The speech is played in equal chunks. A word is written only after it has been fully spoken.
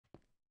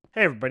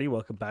Hey everybody,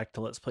 welcome back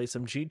to Let's Play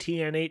some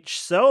GTNH.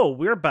 So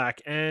we're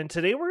back, and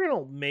today we're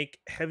gonna make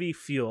heavy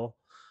fuel,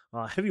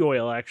 heavy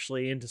oil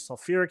actually, into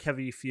sulfuric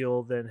heavy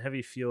fuel, then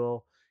heavy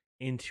fuel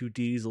into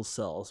diesel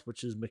cells,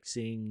 which is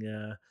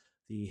mixing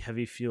the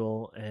heavy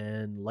fuel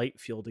and light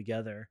fuel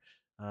together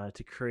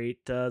to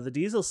create the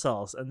diesel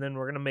cells. And then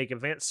we're gonna make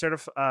advanced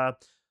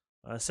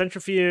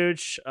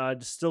centrifuge,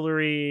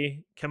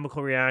 distillery,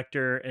 chemical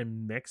reactor,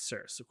 and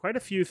mixer. So quite a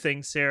few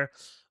things here.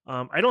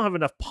 I don't have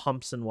enough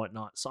pumps and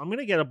whatnot, so I'm going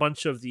to get a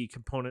bunch of the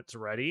components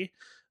ready,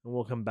 and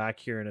we'll come back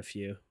here in a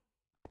few.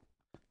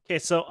 Okay,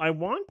 so I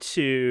want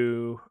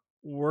to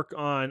work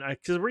on,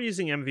 because we're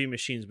using MV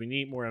machines, we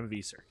need more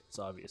MV circuits,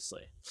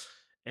 obviously.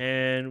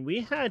 And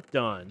we had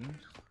done,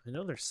 I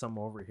know there's some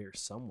over here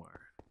somewhere.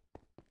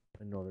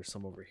 I know there's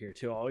some over here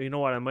too. Oh, you know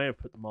what? I might have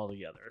put them all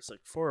together. It's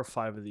like 4 or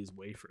 5 of these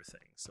wafer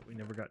things that we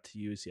never got to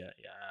use yet.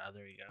 Yeah,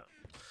 there you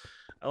go.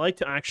 I like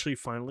to actually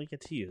finally get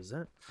to use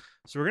it.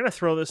 So we're going to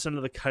throw this into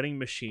the cutting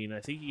machine.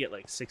 I think you get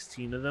like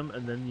 16 of them,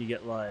 and then you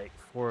get like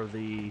 4 of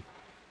the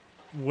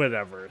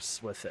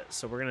whatevers with it.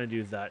 So we're going to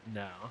do that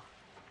now.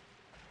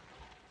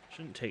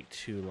 Shouldn't take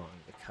too long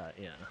to cut,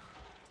 yeah.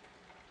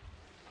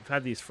 I've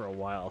had these for a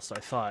while, so I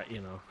thought,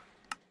 you know,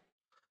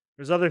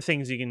 there's other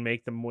things you can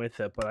make them with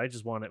it, but I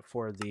just want it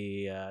for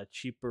the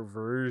cheaper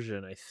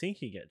version. I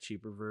think you get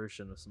cheaper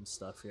version of some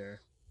stuff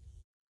here.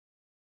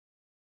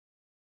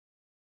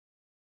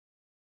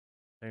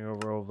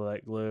 Over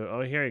that glue.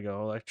 Oh, here you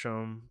go.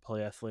 Electrum,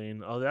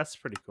 polyethylene. Oh, that's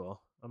pretty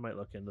cool. I might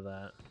look into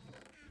that.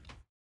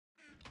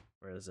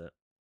 Where is it?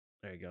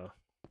 There you go.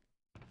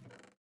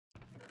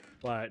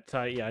 But,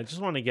 yeah, I just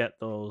want to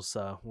get those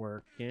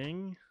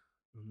working.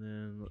 And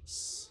then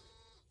let's...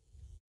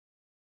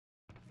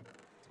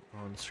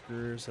 on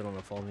screws. I don't know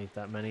if I'll need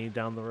that many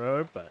down the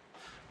road, but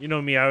you know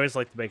me, I always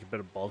like to make a bit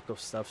of bulk of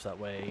stuff. That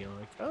way, you know,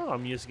 like, oh,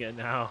 I'm using it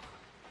now.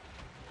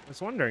 I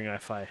was wondering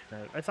if I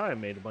thought I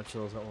made a bunch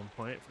of those at one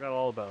point. Forgot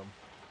all about them.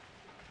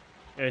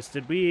 Anyways,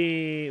 did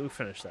we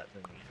finished that,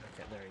 didn't we?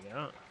 Okay, there you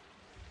go.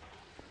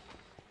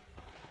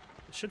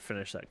 I should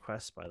finish that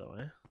quest, by the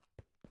way.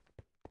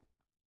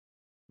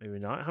 Maybe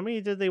not. How many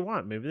did they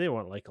want? Maybe they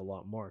want like a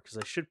lot more, because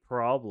I should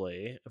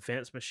probably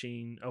advanced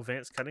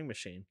cutting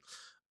machine.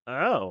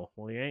 Oh,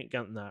 well, you ain't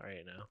getting that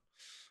right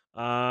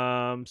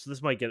now. So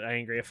this might get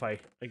angry if I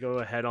go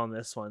ahead on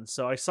this one.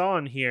 So I saw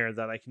in here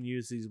that I can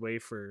use these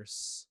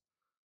wafers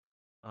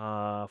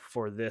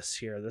for this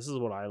here. This is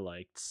what I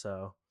liked.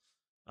 So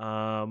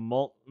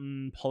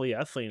molten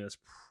polyethylene is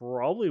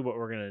probably what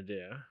we're gonna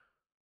do,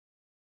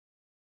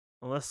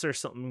 unless there's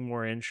something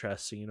more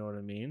interesting, you know what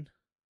I mean.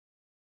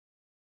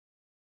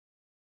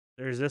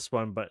 There's this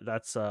one, but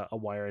that's a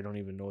wire. I don't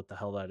even know what the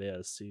hell that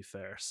is, to be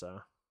fair.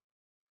 So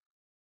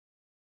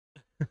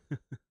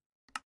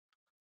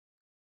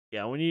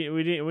yeah, when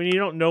you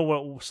don't know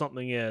what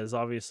something is,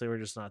 obviously we're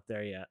just not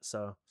there yet.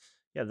 So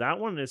yeah, that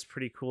one is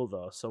pretty cool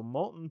though. So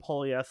molten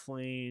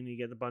polyethylene, you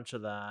get a bunch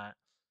of that.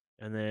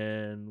 And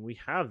then we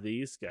have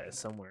these guys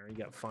somewhere. You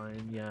got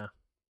fine, yeah.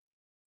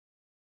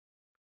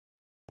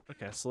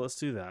 Okay, so let's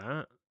do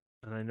that.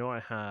 And I know I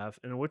have.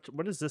 And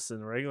what is this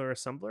in a regular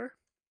assembler?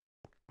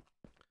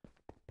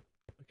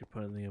 I could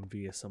put in the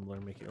MV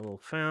assembler, make it a little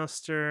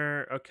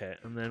faster. Okay,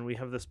 and then we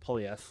have this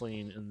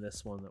polyethylene in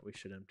this one that we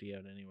should empty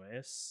out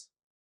anyways.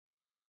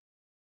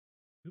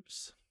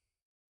 Oops.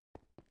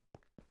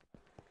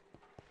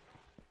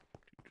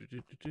 There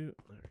we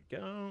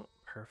go.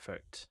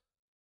 Perfect.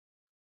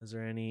 Is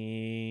there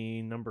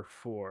any number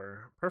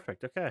 4?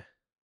 Perfect. Okay.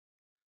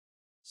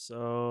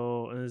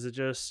 So, and is it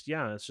just,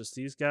 yeah, it's just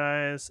these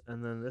guys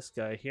and then this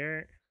guy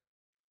here.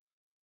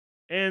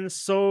 And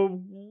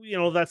so, you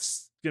know,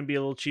 that's going to be a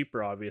little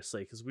cheaper,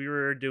 obviously, because we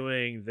were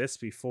doing this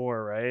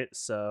before, right?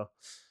 So,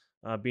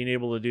 being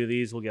able to do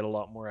these, we'll get a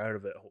lot more out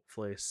of it,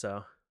 hopefully.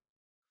 So,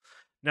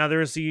 now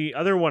there's the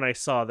other one I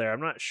saw there.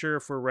 I'm not sure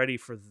if we're ready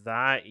for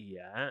that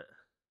yet.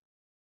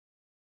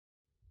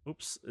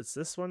 Oops, is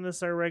this one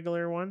is our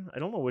regular one? I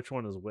don't know which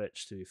one is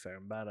which, to be fair.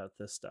 I'm bad at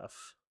this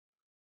stuff.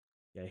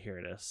 Yeah, here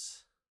it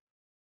is.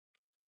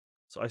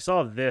 So I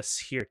saw this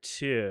here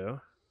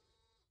too.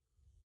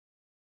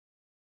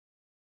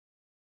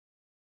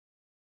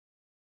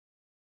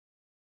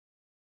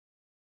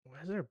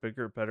 Why is there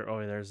bigger, better?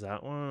 Oh, there's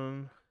that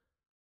one.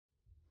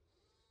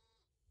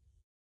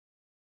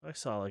 I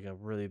saw like a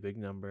really big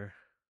number.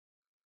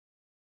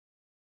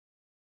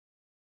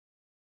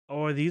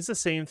 Oh, are these the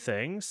same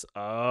things?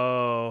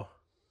 Oh.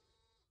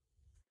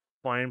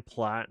 Fine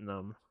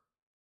platinum.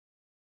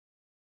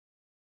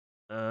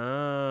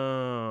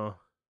 Oh.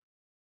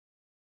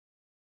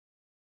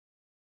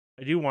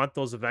 I do want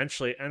those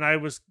eventually. And I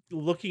was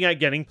looking at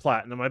getting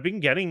platinum. I've been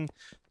getting...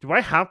 Do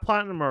I have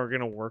platinum or are we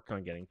going to work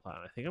on getting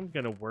platinum? I think I'm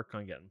going to work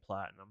on getting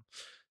platinum.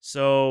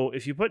 So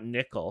if you put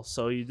nickel...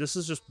 So this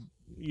is just,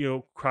 you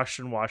know, crush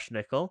and wash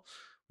nickel.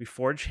 We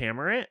forge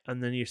hammer it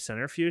and then you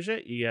centrifuge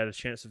it. You get a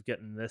chance of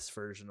getting this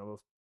version of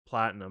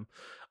platinum.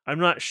 I'm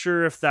not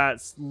sure if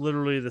that's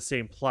literally the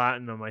same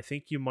platinum. I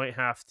think you might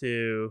have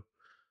to,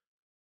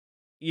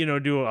 you know,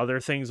 do other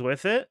things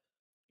with it.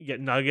 get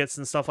nuggets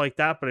and stuff like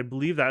that, but I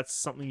believe that's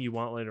something you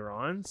want later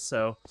on.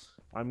 So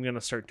I'm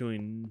gonna start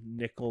doing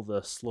nickel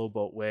the slow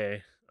boat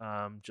way,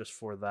 just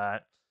for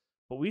that.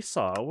 But we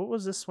saw, what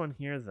was this one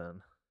here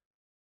then?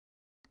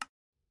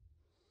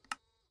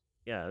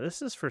 Yeah,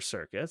 this is for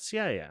circuits.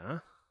 Yeah, yeah.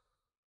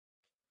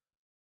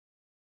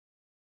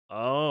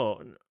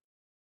 Oh,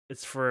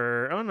 it's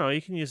for, oh no,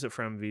 you can use it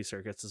for MV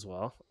circuits as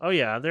well. Oh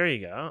yeah, there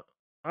you go.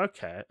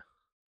 Okay.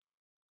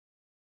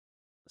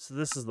 So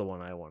this is the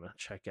one I want to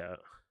check out.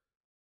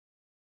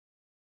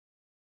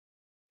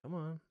 Come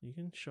on, you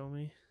can show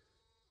me.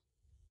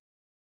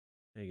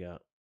 There you go.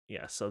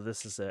 Yeah, so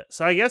this is it.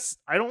 So I guess,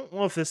 I don't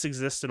know if this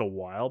existed a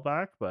while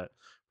back, but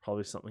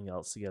probably something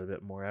else to get a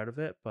bit more out of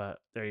it. But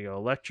there you go.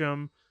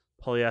 Electrum,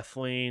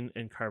 polyethylene,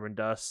 and carbon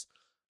dust.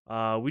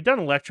 We've done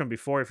electrum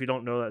before. If you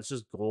don't know, that's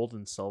just gold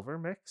and silver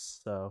mix.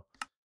 So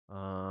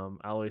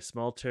alloy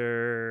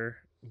smelter,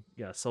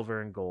 yeah,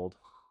 silver and gold.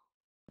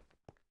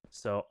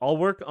 So I'll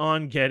work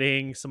on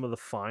getting some of the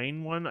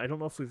fine one. I don't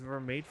know if we've ever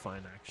made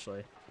fine,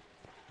 actually.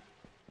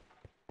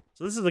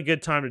 So this is a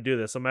good time to do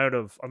this.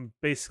 I'm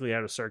basically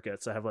out of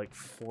circuits. I have like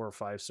 4 or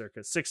 5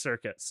 circuits, 6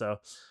 circuits, so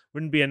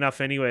wouldn't be enough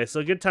anyway.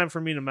 So a good time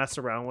for me to mess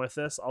around with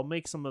this. I'll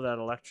make some of that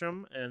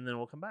electrum and then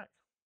we'll come back.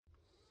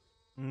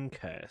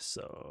 Okay,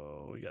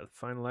 so we got the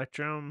fine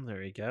electrum. There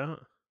we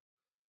go.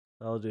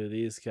 I'll do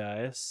these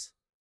guys.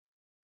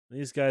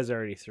 These guys I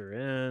already threw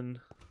in.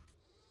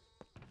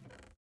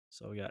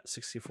 So we got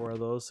 64 of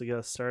those to get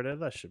us started.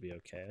 That should be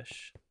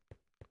okay-ish.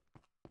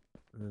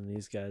 And then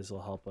these guys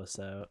will help us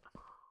out.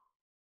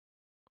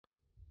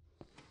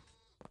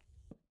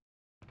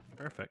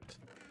 Perfect.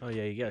 Oh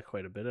yeah, you get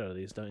quite a bit out of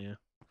these, don't you?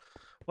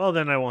 Well,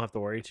 then I won't have to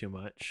worry too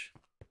much.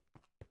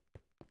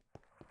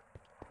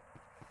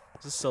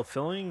 Is this still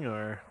filling,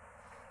 or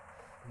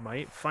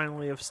might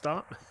finally have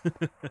stopped?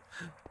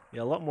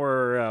 Yeah, a lot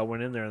more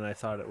went in there than I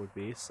thought it would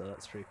be, so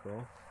that's pretty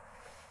cool.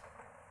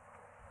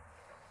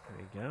 There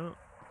you go.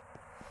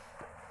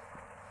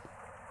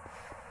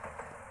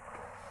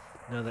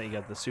 Now that you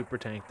got the super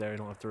tank there, you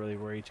don't have to really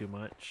worry too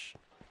much.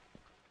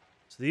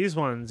 So these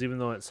ones, even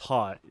though it's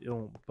hot, it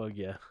won't bug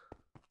you.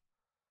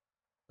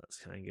 That's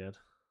kind of good.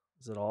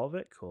 Is it all of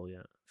it? Cool,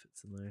 yeah.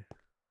 Fits in there.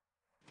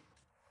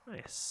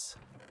 Nice.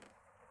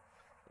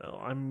 So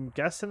I'm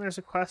guessing there's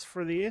a quest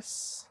for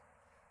these.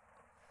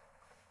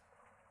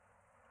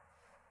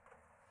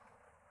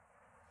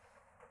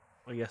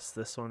 I guess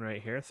this one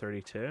right here,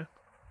 32.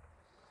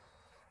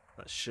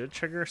 That should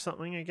trigger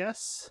something, I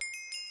guess.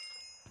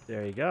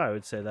 There you go. I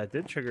would say that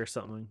did trigger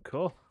something.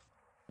 Cool.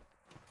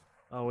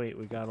 Oh, wait.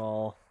 We got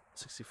all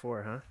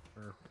 64, huh?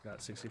 Or we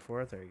got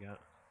 64. There you go.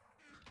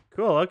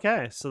 Cool.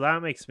 Okay. So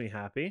that makes me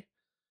happy.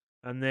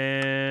 And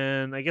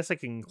then I guess I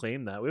can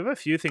claim that. We have a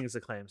few things to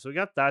claim. So we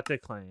got that to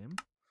claim.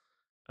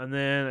 And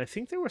then I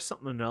think there was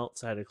something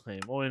else I had to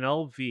claim. Oh, an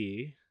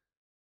LV. Is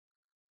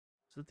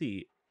it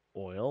the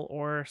oil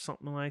or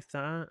something like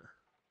that?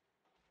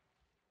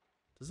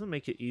 Doesn't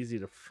make it easy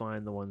to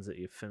find the ones that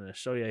you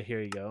finished. Oh, yeah.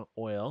 Here you go.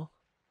 Oil.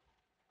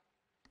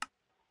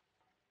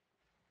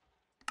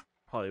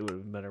 Probably would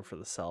have been better for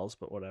the cells,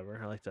 but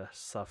whatever. I like to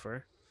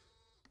suffer.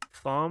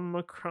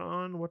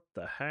 Thomicron? What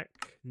the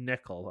heck?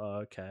 Nickel. Oh,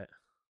 okay.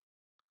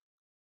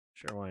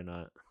 Sure, why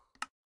not?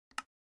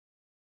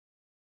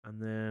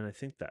 And then I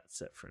think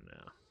that's it for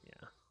now.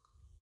 Yeah.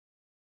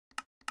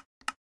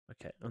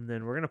 Okay, and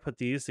then we're going to put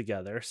these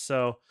together.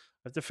 So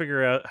I have to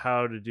figure out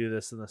how to do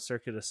this in the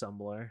circuit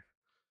assembler.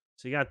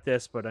 So you got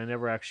this, but I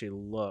never actually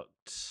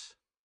looked.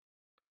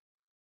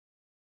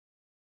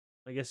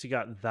 I guess you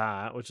got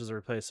that, which is a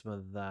replacement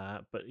of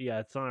that. But yeah,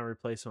 it's not a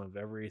replacement of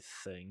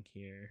everything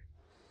here.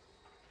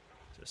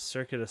 Just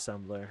circuit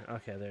assembler.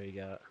 Okay, there you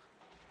go.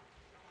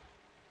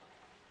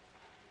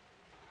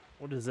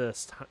 What is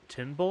this?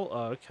 Tin bolt?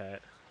 Oh, okay.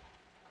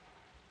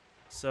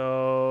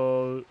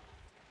 So...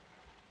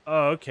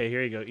 Oh, okay,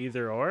 here you go.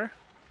 Either or.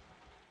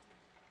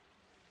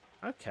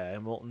 Okay,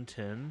 molten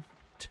tin.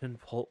 Tin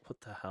bolt,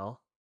 what the hell?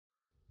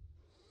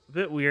 A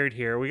bit weird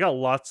here. We got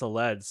lots of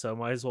lead, so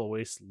might as well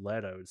waste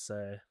lead, I would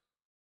say.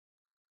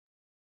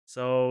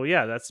 So,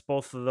 yeah, that's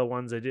both of the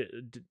ones I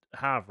did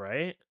have,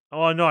 right?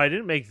 Oh, no, I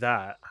didn't make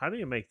that. How do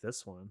you make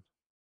this one?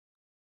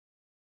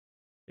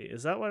 Wait,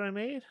 is that what I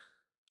made?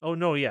 Oh,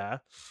 no, yeah.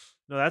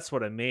 No, that's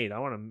what I made. I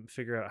want to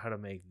figure out how to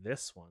make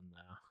this one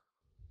now.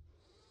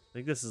 I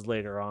think this is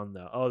later on,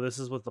 though. Oh, this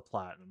is with the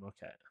platinum.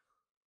 Okay.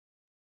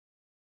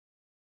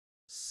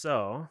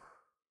 So...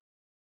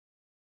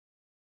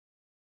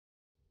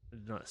 I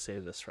did not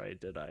save this right,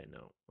 did I?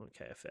 No.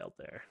 Okay, I failed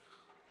there.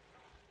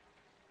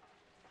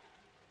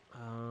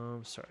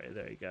 Sorry,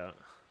 there you go.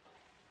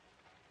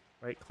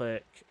 Right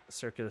click,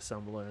 circuit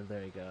assembler,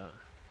 there you go.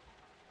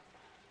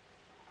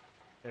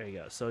 There you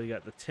go. So you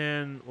got the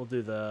tin, we'll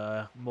do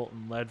the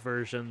molten lead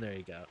version, there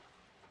you go.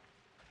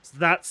 So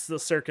that's the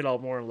circuit I'll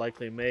more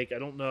likely make. I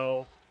don't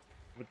know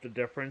what the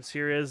difference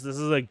here is. This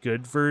is a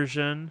good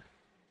version.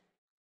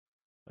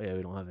 Oh yeah,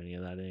 we don't have any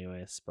of that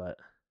anyways, but...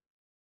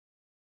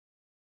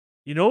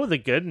 You know what the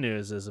good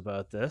news is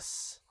about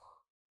this?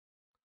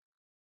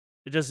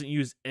 It doesn't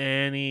use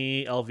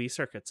any LV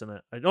circuits in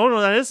it. Oh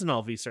no, that is an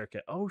LV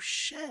circuit. Oh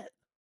shit.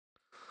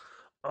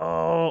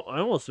 Oh, I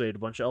almost made a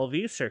bunch of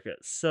LV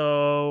circuits.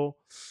 So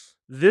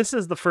this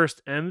is the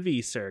first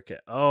MV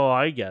circuit. Oh,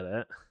 I get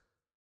it.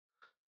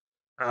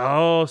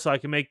 Oh, so I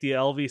can make the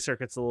LV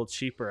circuits a little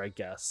cheaper, I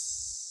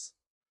guess.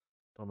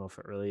 Don't know if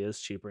it really is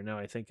cheaper now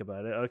I think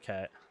about it.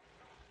 Okay.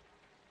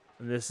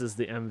 And this is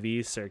the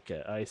MV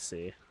circuit. I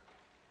see.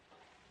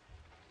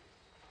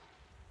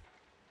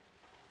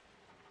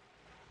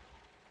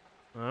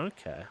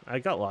 Okay. I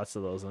got lots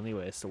of those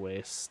anyways to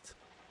waste.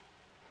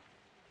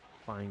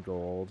 Fine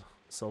gold.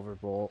 Silver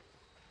bolt.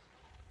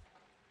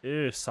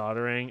 Ew,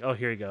 soldering. Oh,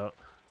 here you go.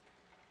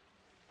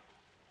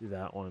 Do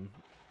that one.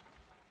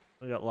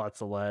 I got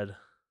lots of lead.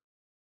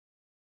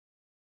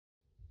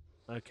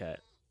 Okay.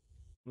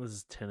 This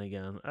is tin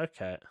again.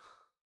 Okay.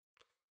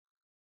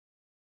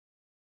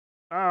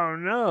 Oh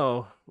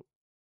no.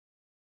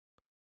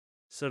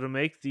 So to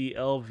make the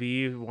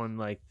LV one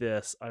like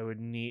this, I would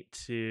need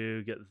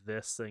to get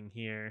this thing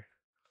here.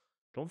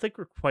 Don't think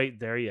we're quite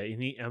there yet. You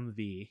need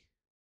MV.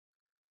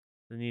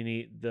 Then you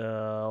need the...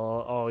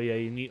 Oh yeah,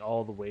 you need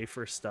all the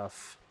wafer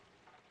stuff.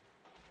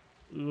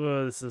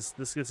 Ooh,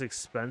 this gets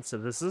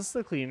expensive. Is this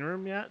the clean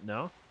room yet?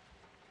 No?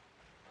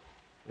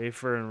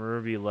 Wafer and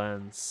ruby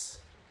lens.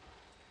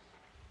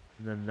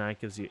 And then that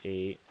gives you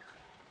 8.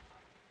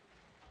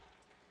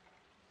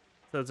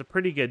 So it's a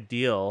pretty good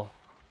deal.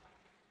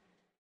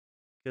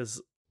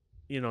 Because,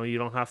 you know, you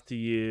don't have to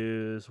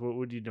use... What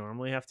would you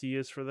normally have to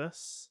use for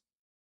this?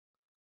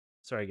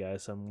 Sorry,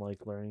 guys. I'm,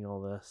 like, learning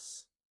all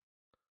this.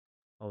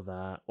 All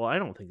that. Well, I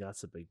don't think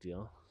that's a big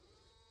deal.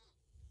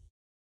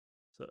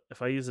 So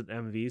if I use an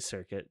MV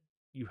circuit,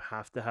 you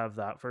have to have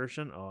that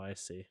version? Oh, I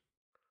see.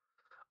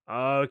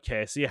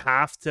 Okay, so you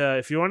have to...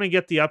 If you want to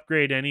get the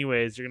upgrade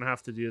anyways, you're going to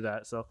have to do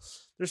that. So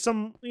there's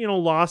some, you know,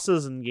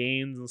 losses and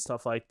gains and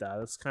stuff like that.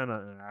 It's kind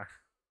of...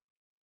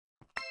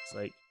 It's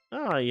like...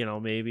 Oh, you know,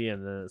 maybe,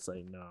 and then it's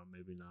like, no,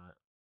 maybe not.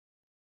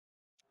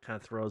 Kind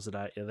of throws it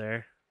at you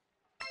there.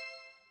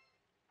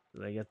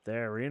 Did I get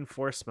there?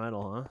 Reinforced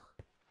metal, huh?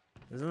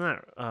 Isn't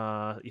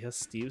that, yes,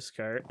 Steve's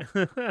cart.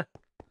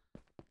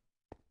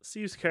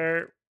 Steve's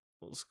cart.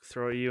 We'll just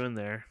throw you in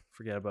there.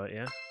 Forget about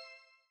you.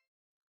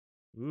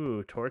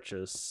 Ooh,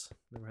 torches.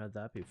 Never had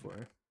that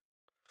before.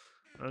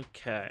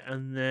 Okay,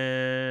 and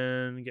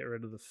then get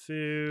rid of the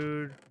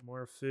food.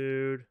 More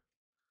food.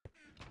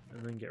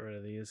 And then get rid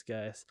of these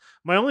guys.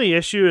 My only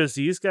issue is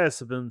these guys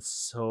have been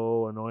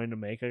so annoying to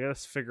make. I gotta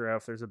figure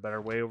out if there's a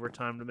better way over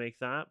time to make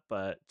that.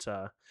 But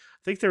I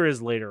think there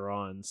is later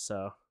on.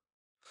 So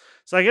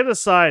I gotta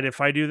decide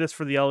if I do this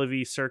for the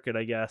LV circuit,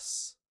 I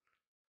guess.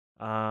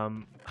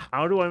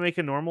 How do I make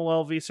a normal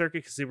LV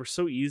circuit? Because they were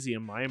so easy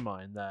in my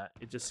mind that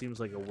it just seems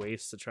like a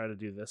waste to try to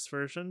do this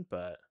version.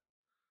 But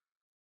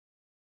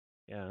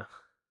yeah.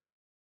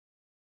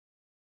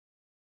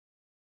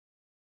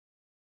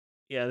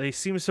 Yeah, they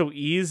seem so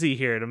easy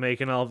here to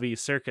make an LV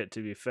circuit,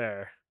 to be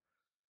fair.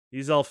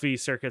 These LV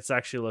circuits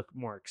actually look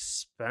more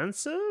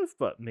expensive,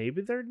 but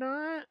maybe they're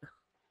not.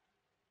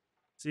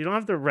 So you don't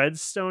have the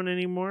redstone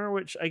anymore,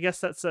 which I guess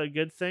that's a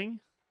good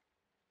thing.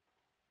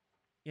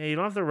 Yeah, you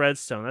don't have the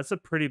redstone. That's a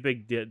pretty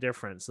big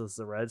difference. Is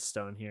the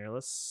redstone here.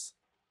 Let's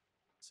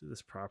do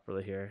this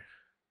properly here.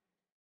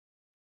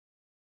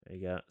 There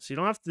you go. So you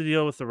don't have to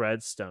deal with the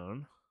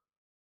redstone.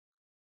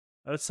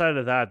 Outside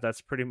of that,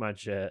 that's pretty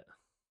much it.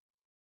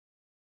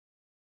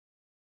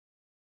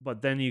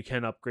 But then you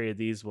can upgrade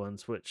these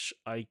ones, which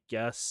I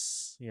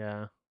guess,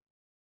 yeah.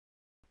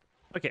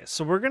 Okay,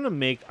 so we're going to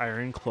make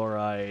iron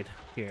chloride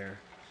here.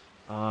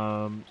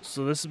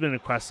 So this has been a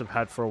quest I've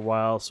had for a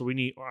while. So we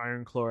need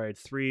iron chloride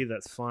 3.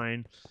 That's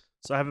fine.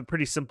 So I have a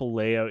pretty simple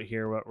layout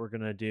here, what we're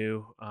going to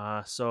do.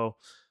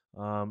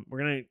 We're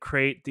going to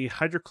create the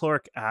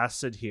hydrochloric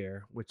acid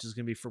here, which is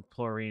going to be for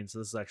chlorine. So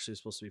this is actually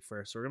supposed to be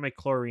first. So we're going to make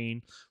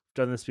chlorine. We've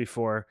done this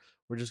before.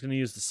 We're just going to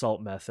use the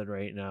salt method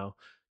right now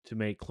to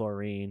make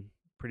chlorine.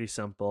 Pretty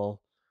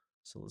simple.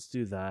 So let's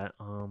do that.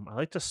 I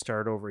like to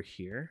start over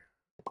here.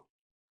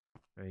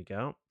 There you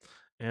go.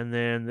 And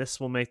then this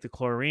will make the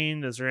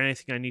chlorine. Is there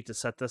anything I need to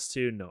set this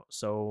to? No.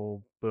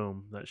 So,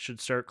 boom. That should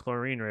start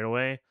chlorine right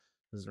away.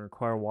 Doesn't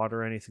require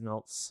water or anything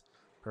else.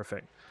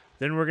 Perfect.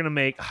 Then we're going to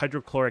make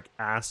hydrochloric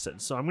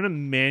acid. So I'm going to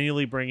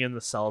manually bring in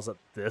the cells at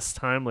this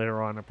time.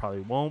 Later on, I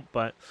probably won't,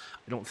 but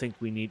I don't think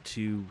we need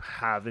to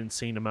have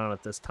insane amount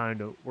at this time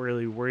to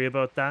really worry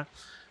about that.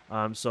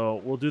 So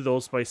we'll do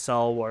those by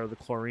cell where the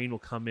chlorine will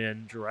come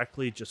in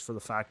directly just for the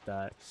fact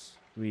that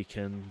we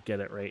can get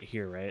it right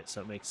here, right?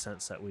 So it makes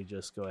sense that we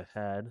just go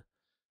ahead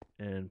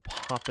and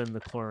pop in the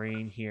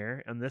chlorine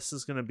here. And this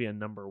is going to be a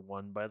number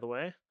 1, by the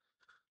way.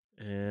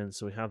 And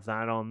so we have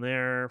that on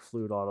there,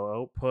 fluid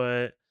auto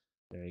output.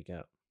 There you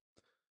go.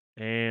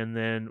 And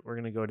then we're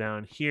going to go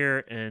down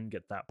here and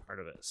get that part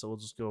of it. So we'll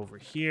just go over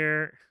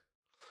here.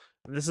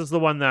 And this is the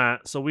one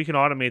that, so we can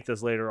automate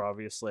this later,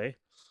 obviously.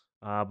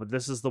 But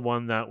this is the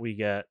one that we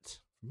get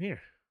from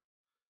here.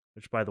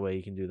 Which, by the way,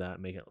 you can do that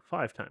and make it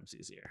 5 times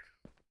easier.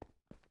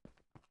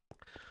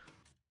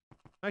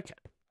 Okay.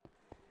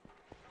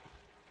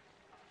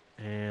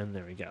 And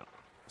there we go.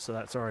 So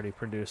that's already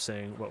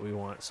producing what we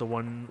want. So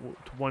one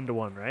to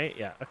one, right?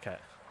 Yeah, okay.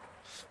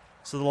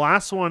 So the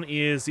last one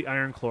is the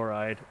iron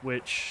chloride,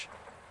 which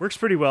works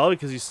pretty well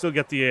because you still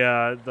get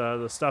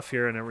the stuff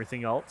here and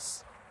everything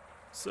else.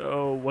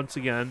 So once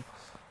again,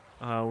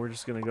 we're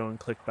just gonna go and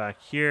click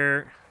back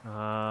here.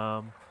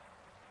 No,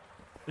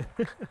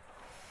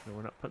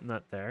 we're not putting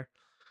that there.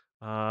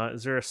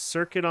 Is there a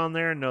circuit on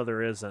there? No,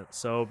 there isn't.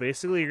 So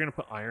basically, you're gonna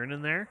put iron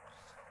in there.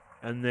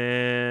 And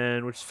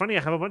then, which is funny,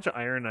 I have a bunch of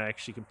iron I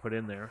actually can put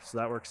in there, so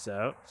that works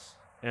out.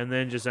 And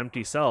then just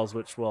empty cells,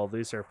 which, well,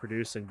 these are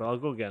producing, but I'll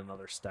go get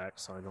another stack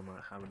so I'm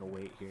not having to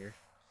wait here.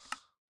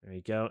 There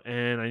you go.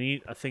 And I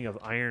need a thing of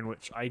iron,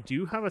 which I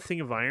do have a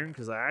thing of iron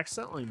because I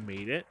accidentally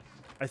made it.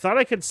 I thought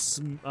I could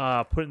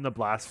put in the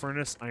blast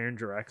furnace iron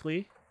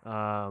directly.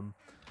 And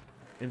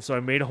so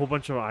I made a whole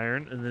bunch of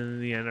iron, and then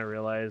in the end I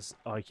realized,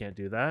 oh, I can't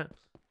do that.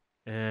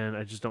 And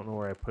I just don't know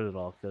where I put it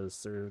all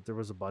because there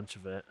was a bunch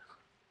of it.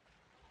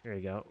 There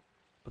you go.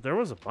 But there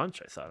was a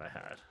bunch I thought I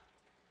had.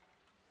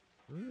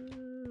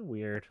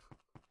 Weird.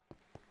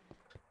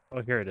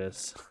 Oh, here it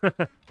is.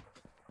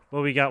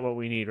 Well, we got what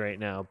we need right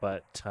now,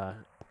 but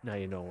now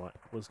you know what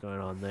was going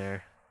on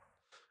there.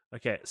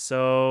 Okay,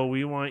 so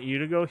we want you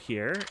to go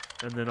here,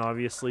 and then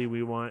obviously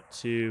we want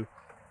to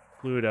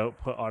fluid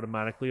output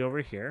automatically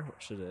over here,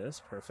 which it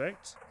is.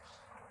 Perfect.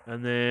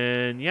 And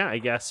then, yeah, I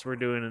guess we're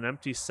doing an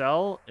empty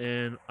cell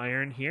and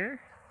iron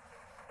here.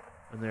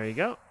 And there you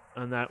go.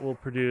 And that will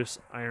produce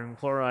iron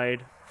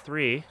chloride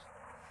 3,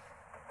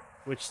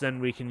 which then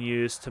we can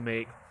use to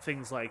make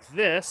things like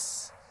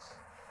this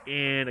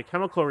in a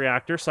chemical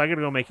reactor. So I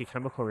gotta go make a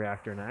chemical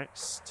reactor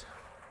next.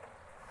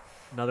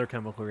 Another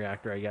chemical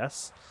reactor, I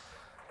guess.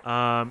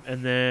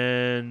 And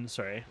then,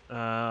 sorry.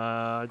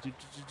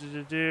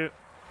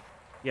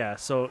 Yeah,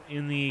 so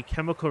in the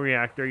chemical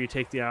reactor, you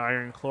take the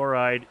iron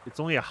chloride. It's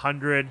only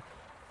 100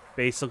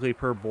 basically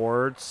per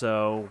board,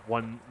 so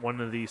one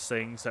of these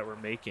things that we're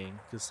making.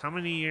 Because how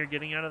many you're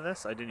getting out of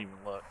this? I didn't even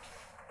look.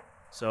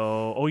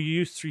 So, oh, you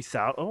use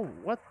 3,000. Oh,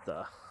 what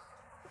the?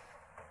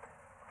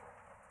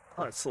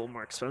 Oh, it's a little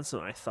more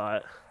expensive than I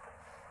thought.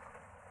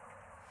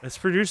 It's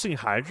producing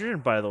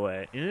hydrogen, by the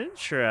way.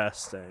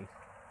 Interesting.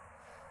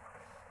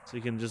 So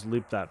you can just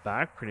loop that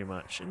back pretty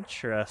much.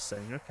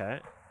 Interesting.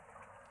 Okay.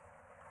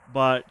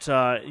 But,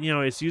 you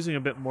know, it's using a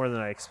bit more than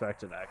I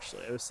expected,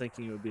 actually. I was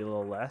thinking it would be a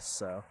little less,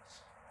 so...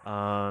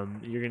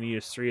 you're going to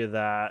use 3 of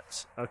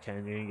that. Okay,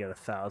 and you're going to get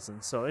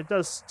 1,000. So it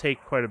does take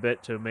quite a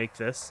bit to make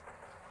this.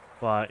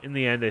 But in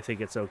the end, I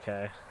think it's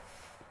okay.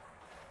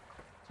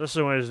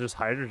 Especially when it's just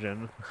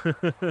hydrogen.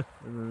 And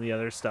then the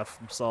other stuff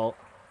from salt.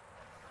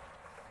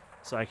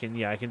 So I can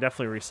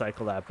definitely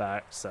recycle that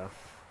back, so.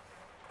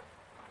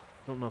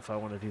 Don't know if I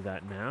want to do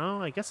that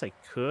now. I guess I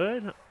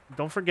could.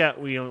 Don't forget,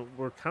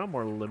 we're kind of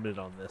more limited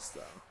on this,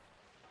 though.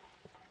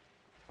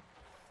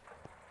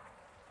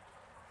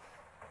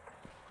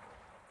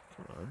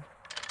 Come on.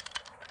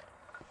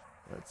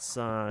 Let's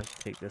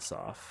take this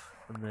off,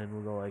 and then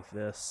we'll go like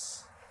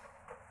this.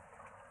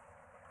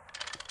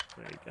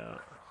 There you go.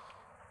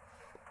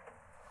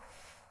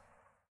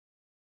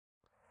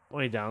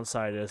 Only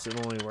downside is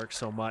it only works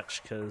so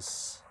much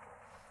because...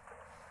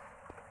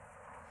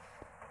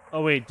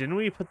 Oh wait, didn't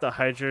we put the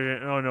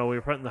hydrogen? Oh no, we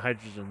were putting the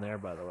hydrogen there,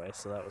 by the way,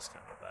 so that was kind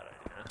of a bad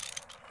idea.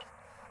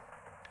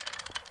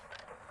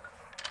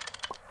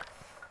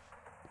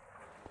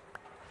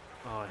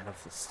 Oh, I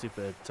have this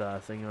stupid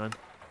thing on.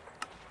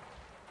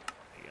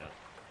 There you go.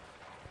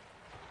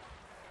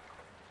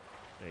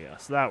 There you go.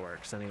 So that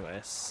works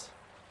anyways.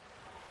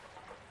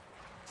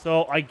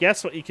 So I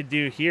guess what you could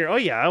do here... Oh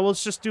yeah,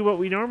 let's just do what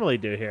we normally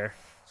do here.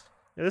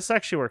 Yeah, this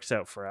actually works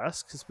out for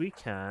us because we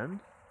can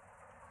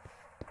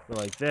go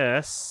like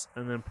this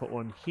and then put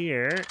one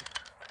here.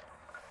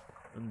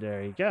 And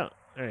there you go.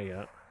 There you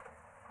go.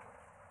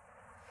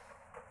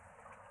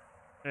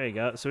 There you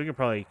go. So we can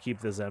probably keep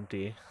this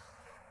empty.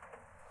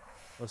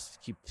 Let's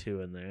keep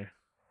 2 in there.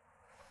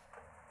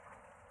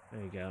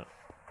 There you go.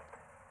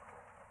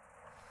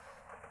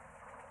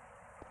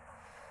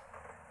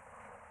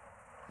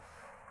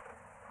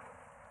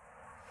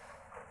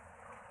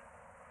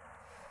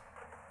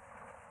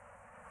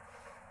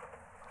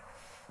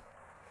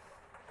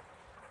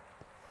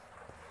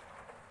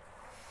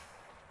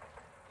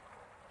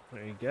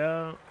 There you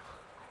go.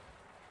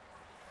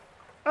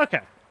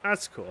 Okay,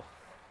 that's cool.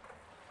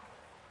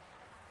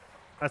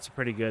 That's a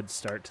pretty good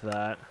start to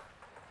that.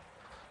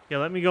 Yeah,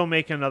 let me go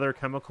make another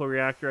chemical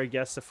reactor, I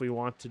guess, if we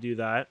want to do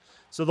that.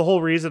 So the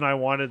whole reason I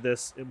wanted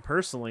this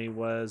personally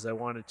was I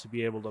wanted to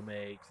be able to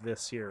make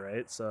this here,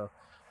 right? So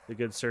the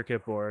good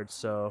circuit board.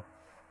 So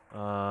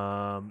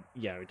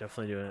yeah, we're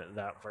definitely doing it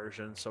that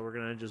version. So we're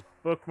gonna just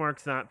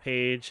bookmark that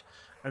page.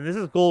 And this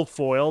is gold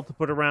foil to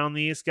put around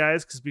these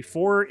guys, because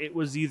before it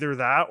was either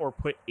that or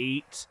put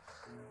 8.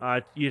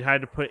 You'd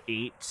had to put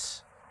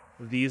 8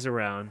 of these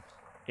around.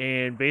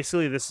 And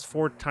basically this is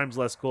 4 times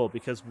less gold,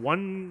 because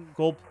one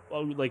gold,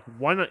 like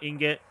one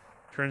ingot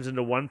turns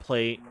into 1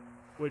 plate,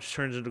 which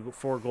turns into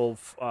 4 gold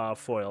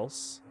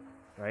foils,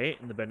 right,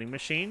 in the bending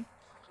machine.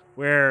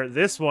 Where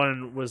this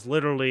one was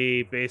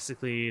literally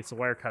basically it's a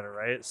wire cutter,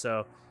 right?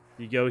 So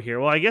you go here.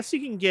 Well, I guess you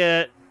can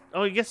get.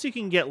 Oh, I guess you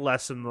can get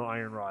less than the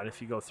iron rod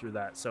if you go through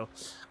that. So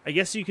I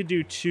guess you could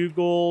do 2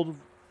 gold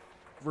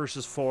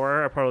versus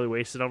 4. I probably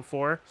wasted on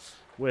 4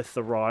 with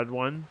the rod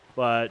one,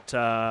 but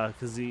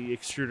because the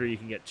extruder you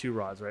can get 2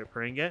 rods right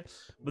per ingot,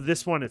 but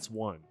this one it's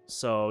 1,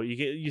 so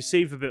you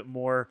save a bit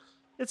more.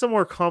 It's a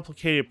more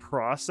complicated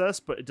process,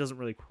 but it doesn't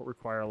really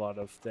require a lot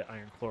of the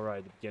iron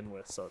chloride to begin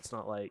with, so it's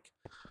not like,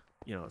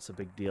 you know, it's a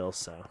big deal.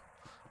 So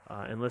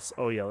and let's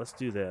let's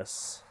do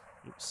this.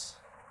 Oops,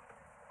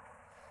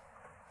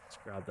 let's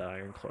grab that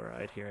iron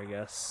chloride here, I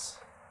guess,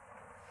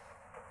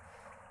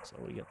 so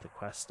we get the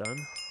quest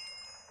done.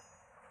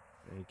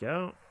 There you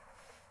go.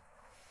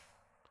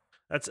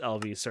 That's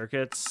LV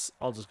circuits.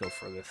 I'll just go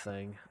for this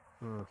thing.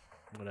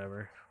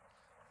 Whatever.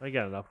 I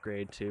got an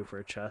upgrade too for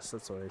a chest.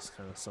 That's always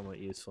kind of somewhat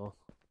useful.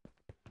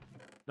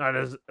 Not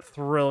as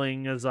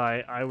thrilling as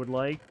I would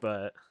like,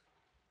 but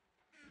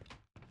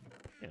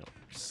it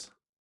works.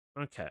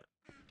 Okay.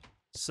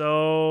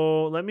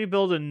 So let me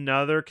build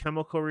another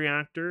chemical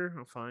reactor.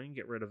 Oh, fine,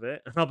 get rid of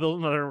it. I'll build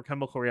another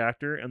chemical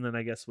reactor, and then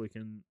I guess we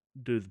can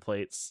do the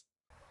plates.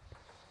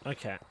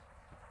 Okay.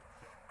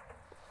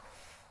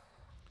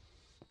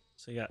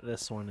 So you got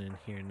this one in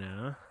here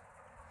now.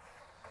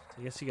 So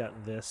I guess you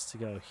got this to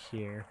go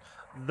here.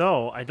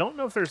 Though, I don't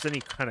know if there's any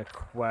kind of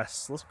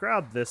quests. Let's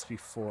grab this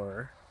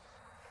before.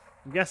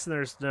 I'm guessing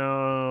there's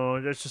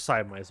just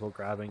I might as well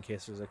grab it in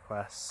case there's a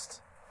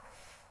quest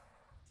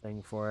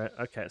thing for it.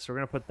 Okay, so we're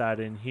going to put that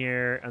in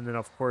here. And then,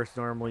 of course,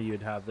 normally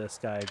you'd have this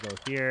guy go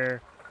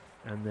here.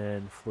 And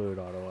then fluid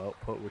auto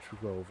output, which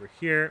would go over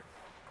here.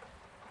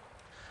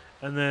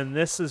 And then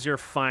this is your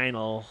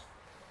final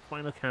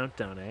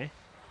countdown, eh?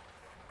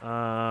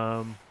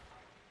 Oh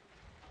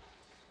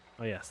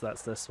yes,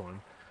 that's this one.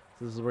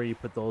 So this is where you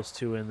put those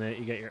two in there.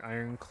 You get your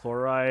iron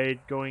chloride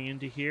going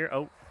into here.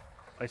 Oh,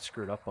 I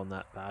screwed up on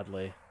that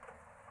badly.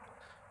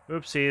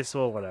 Oopsies,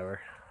 well,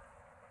 whatever.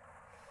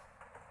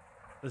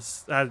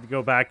 This had to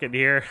go back in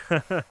here.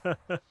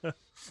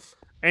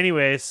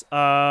 Anyways,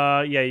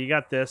 yeah, you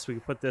got this. We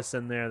can put this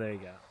in there. There you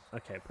go.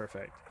 Okay,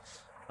 perfect.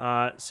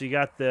 So you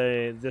got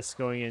this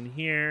going in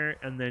here,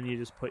 and then you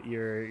just put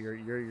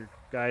your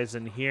guys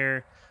in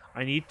here.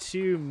 I need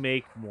to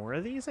make more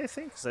of these, I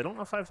think, because I don't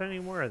know if I have any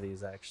more of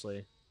these,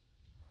 actually.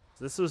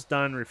 So this was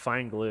done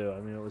refined glue. I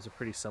mean, it was a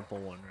pretty simple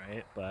one,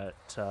 right? But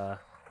I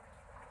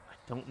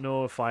don't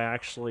know if I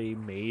actually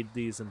made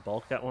these in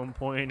bulk at one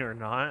point or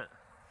not.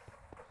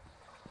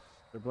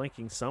 They're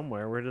blinking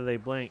somewhere. Where do they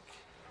blink?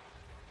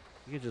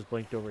 I think it just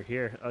blinked over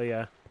here. Oh,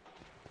 yeah.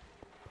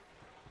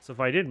 So if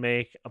I did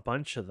make a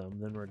bunch of them,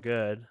 then we're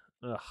good.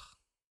 Ugh.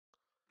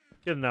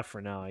 Good enough for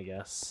now, I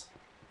guess.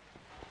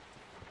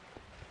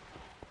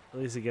 At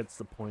least it gets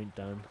the point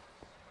done.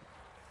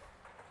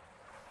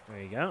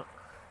 There you go.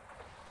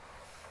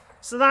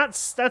 So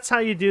that's how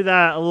you do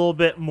that. A little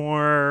bit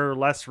more,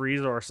 less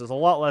resources, a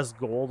lot less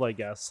gold, I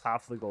guess,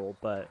 half the gold,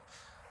 but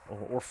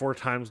or 4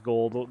 times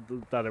gold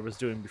that I was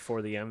doing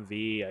before the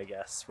MV, I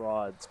guess,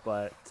 rods.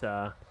 But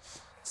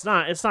it's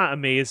not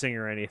amazing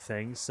or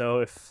anything.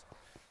 So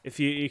if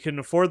you can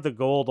afford the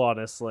gold,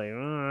 honestly.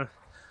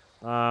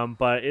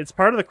 But it's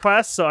part of the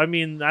quest, so I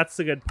mean that's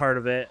the good part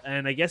of it,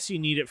 and I guess you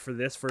need it for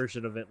this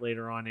version of it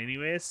later on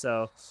anyway.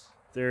 So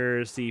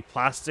there's the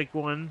plastic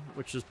one,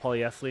 which is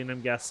polyethylene,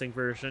 I'm guessing,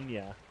 version,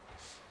 yeah.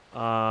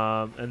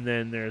 And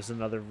then there's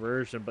another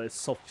version, but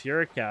it's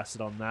sulfuric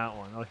acid on that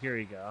one. Oh, here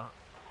you go.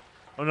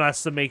 Oh no,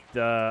 that's to make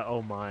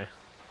the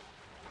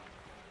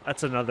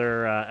that's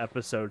another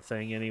episode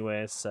thing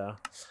anyway, so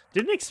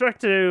didn't expect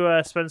to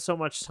spend so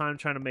much time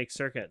trying to make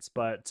circuits,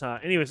 but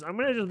anyways, I'm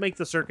gonna just make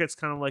the circuits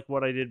kind of like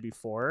what I did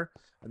before,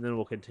 and then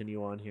we'll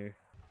continue on here.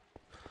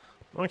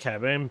 Okay,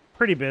 I've been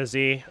pretty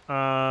busy.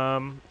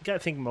 Got, I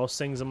think, most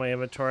things in my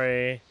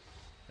inventory.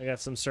 I got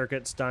some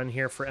circuits done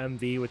here for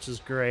MV, which is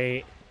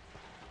great.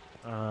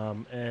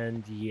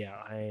 And yeah,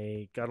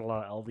 I got a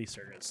lot of LV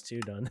circuits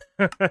too done,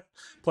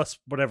 plus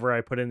whatever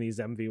I put in these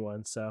MV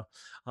ones. So,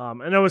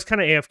 and I was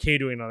kind of AFK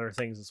doing other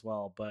things as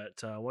well.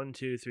 But 1,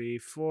 2, 3,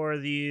 4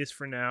 of these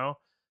for now.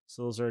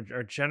 So those are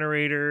our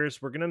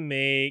generators. We're gonna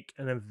make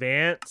an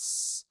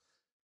advanced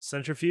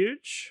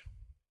centrifuge.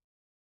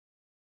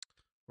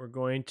 We're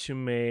going to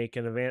make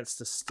an advanced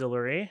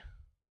distillery.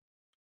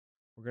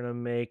 We're gonna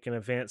make an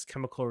advanced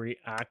chemical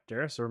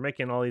reactor. So we're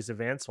making all these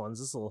advanced ones.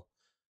 This will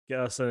get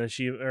us an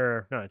achievement,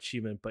 or not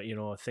achievement, but you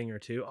know, a thing or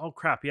two. Oh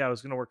crap! Yeah, I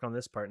was gonna work on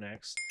this part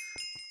next.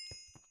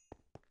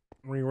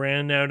 We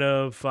ran out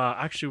of.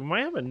 Actually, we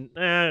might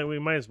have we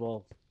might as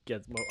well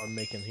get what I'm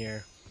making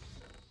here.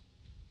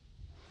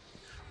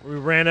 We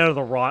ran out of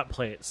the rot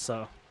plates,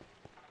 so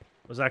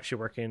I was actually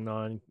working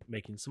on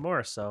making some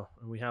more. So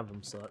and we have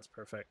them, so that's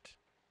perfect.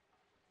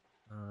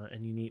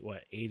 And you need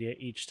what, 8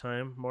 each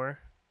time more,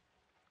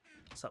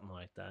 something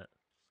like that.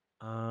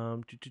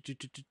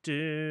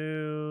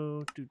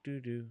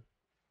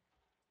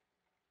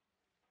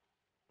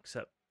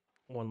 Except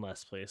one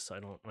less place, so I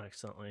don't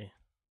accidentally.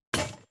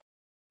 There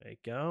you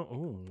go.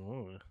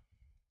 Ooh.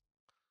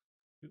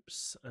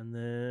 Oops. And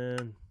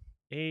then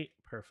 8.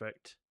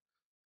 Perfect.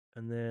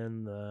 And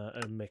then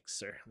a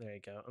mixer. There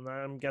you go. And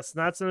I'm guessing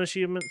that's an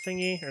achievement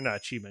thingy. Or not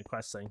achievement,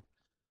 quest thing.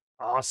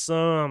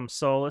 Awesome.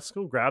 So let's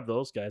go grab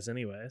those guys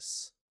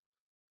anyways.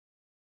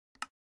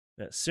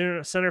 That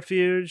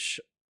centrifuge.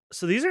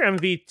 So these are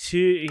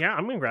MV2. Yeah,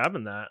 I'm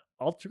grabbing that.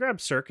 I'll grab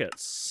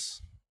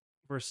circuits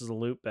versus a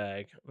loot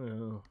bag.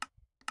 Oh.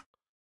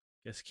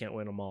 Guess you can't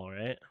win them all,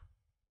 right?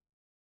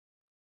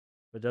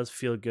 But it does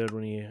feel good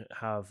when you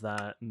have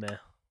that meh.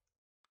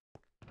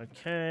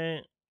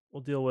 Okay.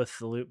 We'll deal with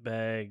the loot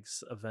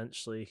bags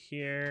eventually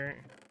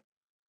here.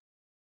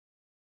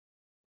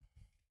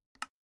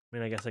 I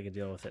mean, I guess I could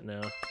deal with it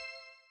now.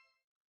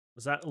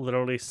 Was that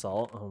literally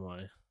salt? Oh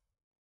my.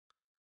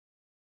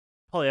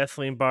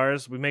 Polyethylene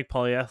bars. We make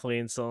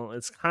polyethylene, so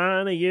it's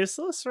kind of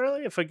useless,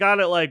 really. If I got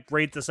it like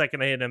right the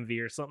second I hit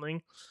MV or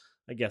something,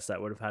 I guess that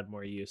would have had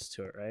more use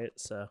to it, right?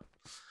 So,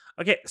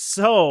 okay,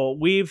 so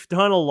we've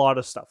done a lot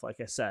of stuff, like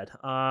I said.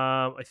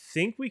 I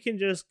think we can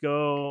just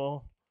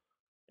go,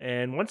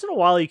 and once in a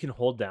while you can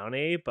hold down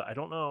A, but I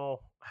don't know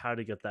how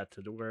to get that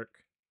to work.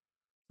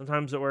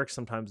 Sometimes it works,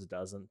 sometimes it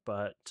doesn't,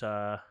 but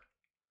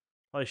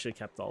probably should have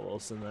kept all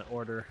those in that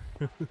order.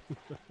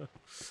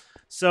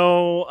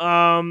 So,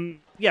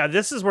 yeah,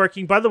 this is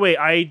working. By the way,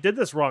 I did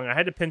this wrong. I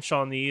had to pinch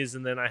on these,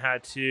 and then I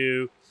had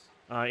to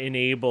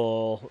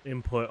enable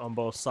input on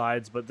both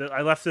sides. But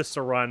I left this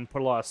to run,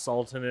 put a lot of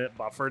salt in it,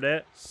 buffered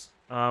it.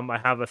 I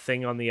have a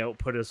thing on the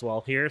output as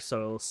well here, so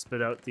it'll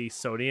spit out the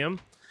sodium.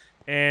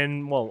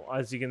 And, well,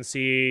 as you can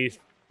see,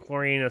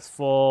 chlorine is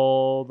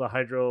full, the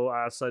hydro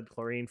acid,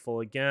 chlorine full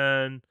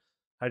again,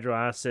 hydro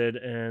acid,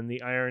 and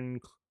the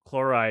iron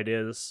chloride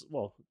is,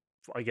 well,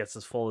 I guess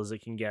as full as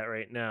it can get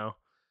right now.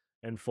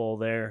 And full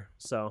there.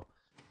 So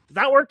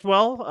that worked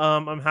well.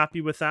 I'm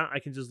happy with that. I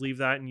can just leave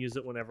that and use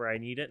it whenever I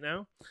need it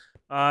now.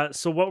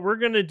 So what we're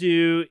going to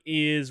do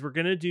is we're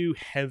going to do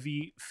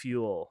heavy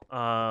fuel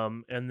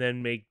and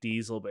then make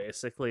diesel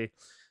basically.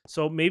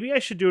 So maybe I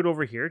should do it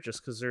over here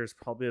just because there's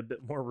probably a bit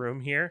more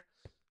room here.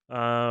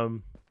 At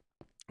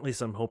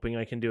least I'm hoping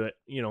I can do it,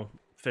 you know,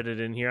 fit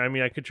it in here. I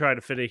mean, I could try to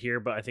fit it here,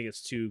 but I think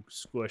it's too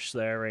squished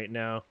there right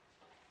now.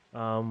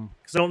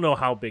 Because I don't know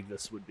how big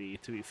this would be,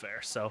 to be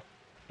fair. So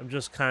I'm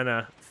just kind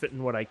of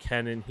fitting what I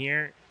can in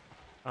here.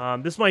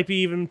 This might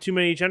be even too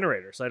many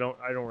generators. I don't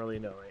really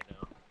know right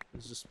now.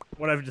 It's just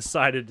what I've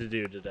decided to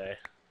do today.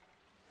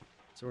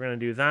 So we're gonna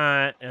do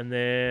that, and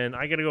then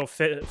I gotta go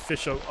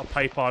fish a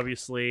pipe,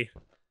 obviously.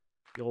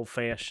 The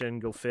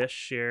old-fashioned go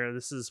fish here.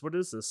 This is, what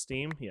is this,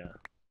 steam? Yeah.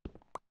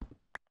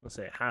 Let's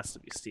say it has to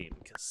be steam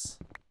because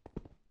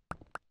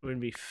we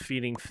wouldn't be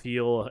feeding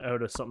fuel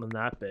out of something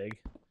that big.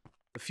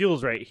 The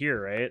fuel's right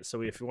here, right?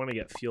 So if we want to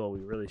get fuel, we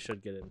really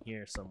should get in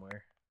here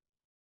somewhere.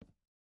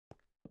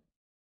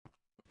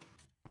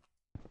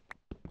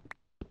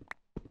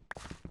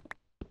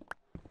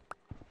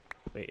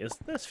 Wait, is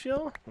this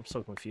fuel? I'm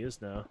so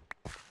confused now.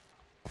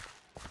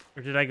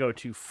 Or did I go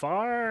too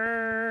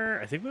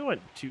far? I think we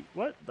went too...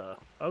 What the...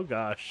 Oh,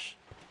 gosh.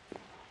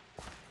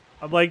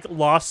 I'm, like,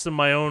 lost in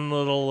my own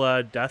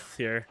little death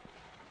here.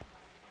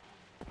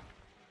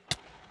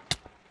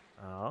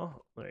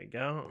 Oh, there you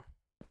go.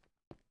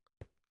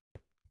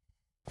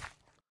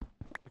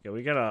 Okay,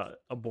 we gotta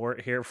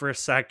abort here for a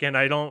second.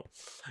 I don't...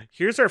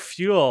 Here's our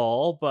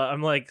fuel, but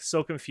I'm, like,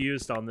 so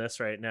confused on this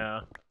right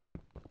now.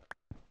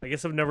 I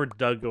guess I've never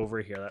dug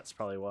over here. That's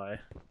probably why.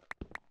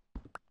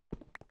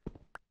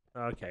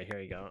 Okay, here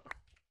you go.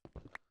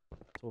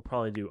 So we'll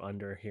probably do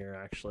under here,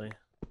 actually.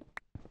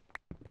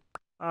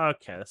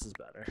 Okay, this is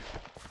better.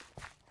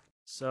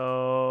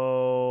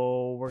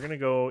 So we're gonna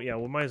go... Yeah,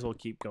 we might as well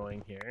keep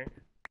going here.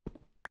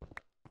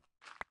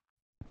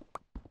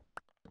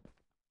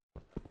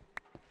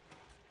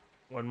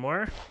 One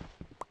more.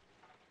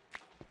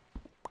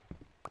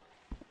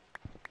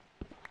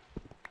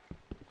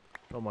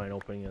 Don't mind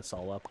opening this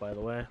all up, by the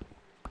way.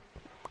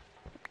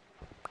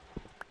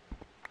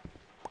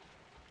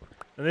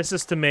 And this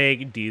is to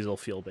make diesel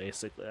fuel,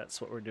 basically.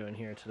 That's what we're doing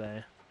here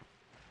today.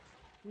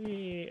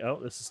 Oh,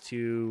 this is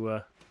too...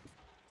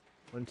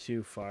 went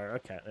too far.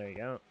 Okay, there you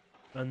go.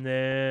 And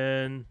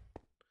then...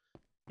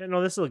 Yeah,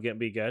 no, this will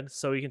be good.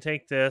 So we can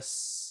take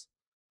this...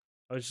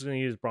 I was just going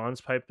to use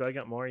bronze pipe. Do I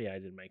got more? Yeah, I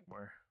did make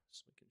more.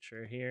 Just making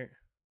sure here.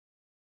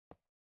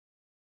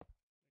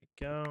 There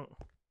we go.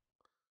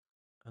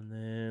 And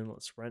then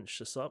let's wrench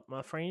this up,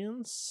 my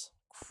friends.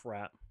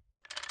 Crap.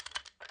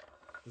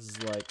 This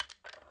is like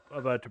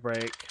about to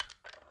break.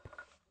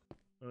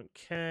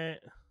 Okay.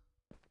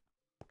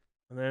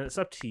 And then it's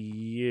up to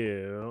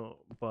you,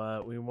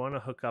 but we want to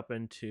hook up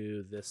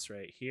into this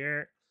right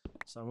here.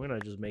 So I'm going to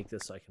just make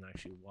this so I can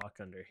actually walk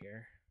under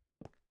here.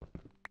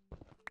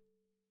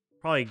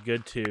 Probably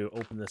good to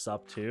open this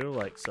up too,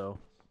 like so.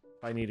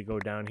 If I need to go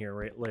down here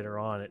right later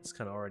on, it's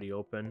kind of already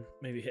open.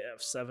 Maybe hit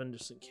F7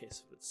 just in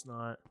case if it's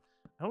not.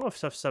 I don't know if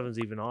F7's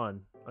even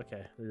on.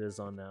 Okay, it is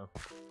on now.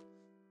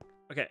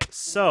 Okay,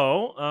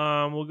 so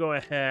we'll go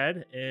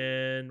ahead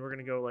and we're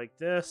gonna go like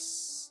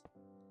this.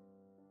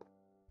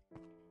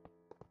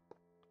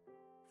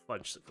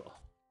 Fudgesicle.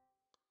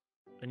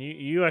 And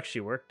you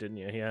actually worked, didn't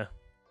you? Yeah.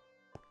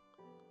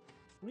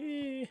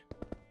 Whee.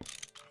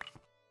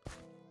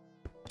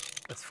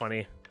 That's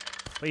funny.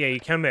 But yeah,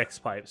 you can mix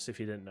pipes if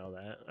you didn't know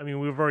that. I mean,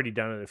 we've already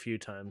done it a few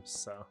times,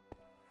 so.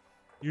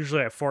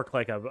 Usually I fork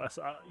like a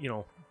you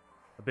know,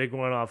 a big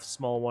one off a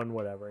small one,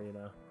 whatever, you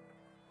know.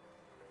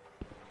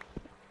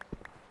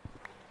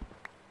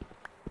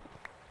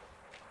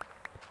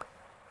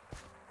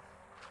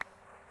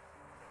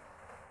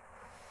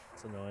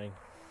 It's annoying.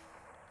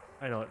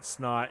 I know it's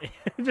not.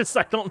 Just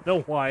I don't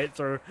know why it's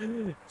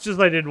just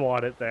I didn't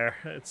want it there.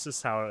 It's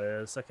just how it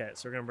is. Okay,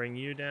 so we're gonna bring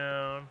you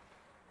down.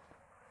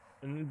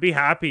 And be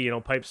happy, you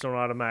know, pipes don't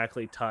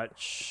automatically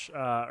touch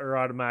or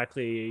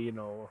automatically, you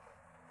know,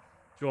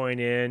 join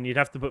in. You'd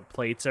have to put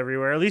plates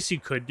everywhere. At least you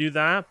could do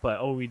that, but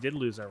oh, we did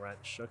lose our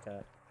wrench. Okay.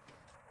 I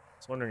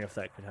was wondering if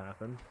that could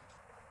happen.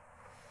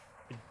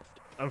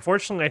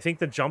 Unfortunately, I think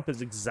the jump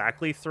is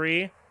exactly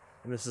 3,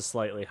 and this is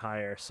slightly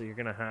higher, so you're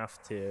gonna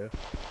have to.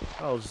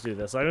 I'll just do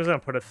this. I was gonna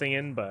put a thing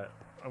in, but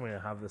I'm gonna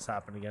have this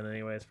happen again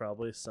anyways,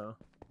 probably, so.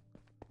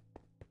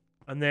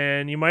 And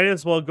then you might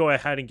as well go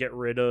ahead and get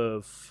rid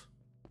of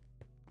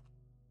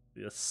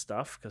this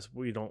stuff, because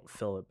we don't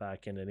fill it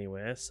back in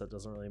anyway, so it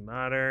doesn't really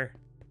matter.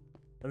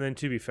 And then,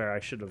 to be fair, I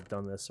should have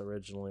done this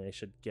originally. I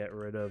should get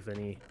rid of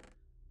any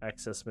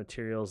excess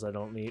materials I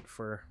don't need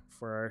for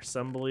our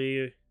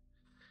assembly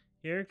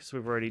here, because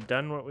we've already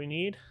done what we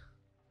need.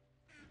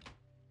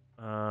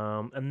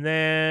 And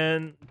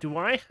then, do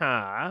I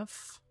have...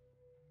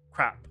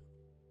 Crap.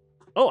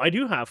 Oh, I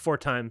do have 4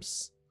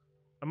 times.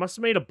 I must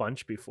have made a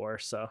bunch before,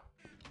 so...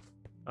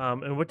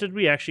 and what did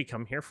we actually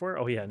come here for?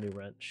 Oh, yeah, new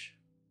wrench.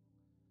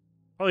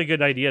 Probably a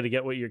good idea to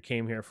get what you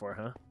came here for,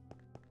 huh?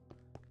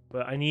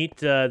 But I need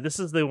this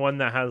is the one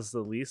that has the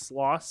least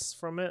loss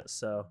from it,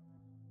 so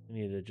I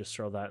need to just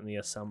throw that in the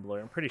assembler.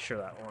 I'm pretty sure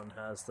that one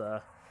has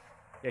the...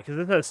 Yeah, because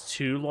it has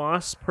 2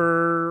 loss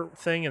per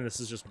thing, and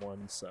this is just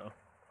 1, so...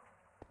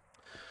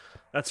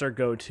 That's our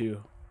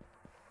go-to.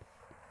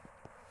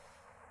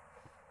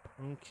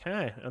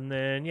 Okay, and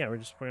then, yeah,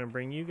 we're going to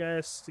bring you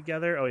guys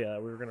together. Oh, yeah,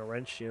 we were going to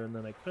wrench you, and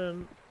then I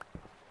couldn't.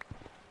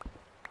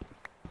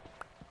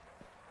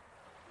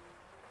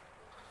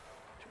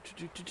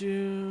 There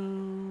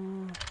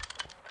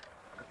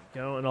we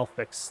go, and I'll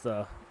fix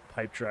the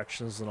pipe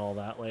directions and all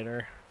that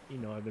later. You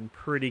know, I've been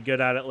pretty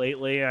good at it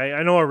lately.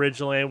 I know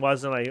originally I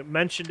wasn't. I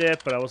mentioned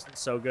it, but I wasn't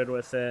so good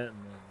with it,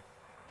 and then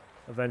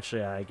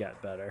eventually I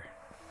get better.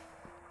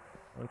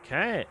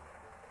 Okay.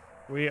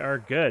 We are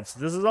good. So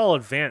this is all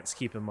advanced,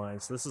 keep in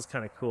mind. So this is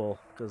kind of cool,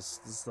 because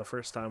this is the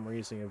first time we're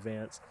using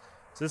advanced.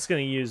 So this is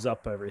going to use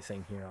up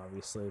everything here,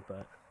 obviously,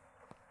 but...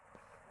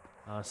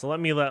 so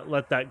let me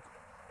let that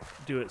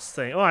do its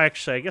thing. Oh,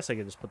 actually, I guess I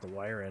could just put the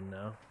wire in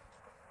now.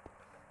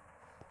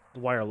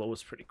 The wire load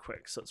was pretty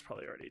quick, so it's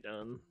probably already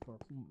done. Or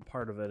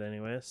part of it,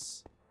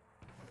 anyways.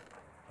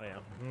 Oh, yeah,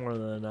 more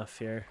than enough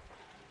here.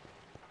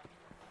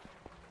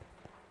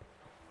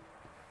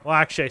 Well,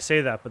 actually, I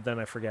say that, but then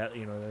I forget,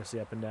 you know, there's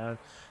the up and down.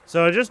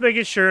 So just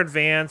making sure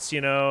advance, you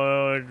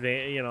know, it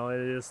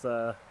is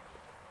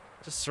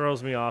just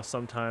throws me off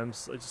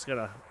sometimes. I just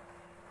gotta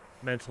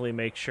mentally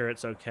make sure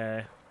it's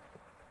okay.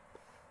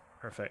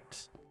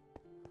 Perfect.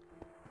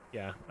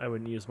 Yeah, I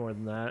wouldn't use more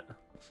than that.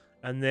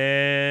 And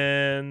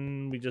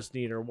then we just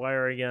need our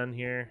wire again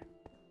here.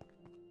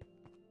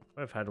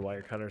 I've had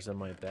wire cutters in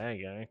my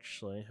bag,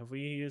 actually. Have we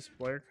used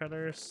wire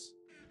cutters?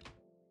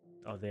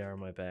 Oh, they are in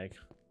my bag.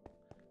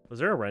 Was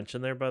there a wrench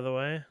in there, by the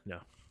way? No.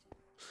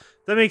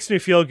 That makes me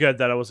feel good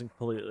that I wasn't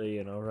completely,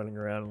 you know, running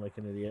around like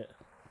an idiot.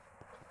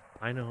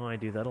 I know, I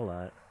do that a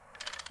lot.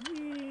 There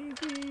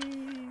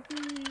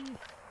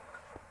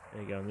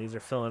you go. And these are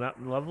filling up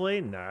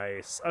lovely.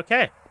 Nice.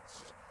 Okay.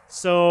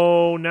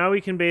 So now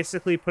we can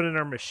basically put in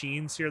our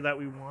machines here that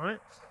we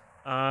want.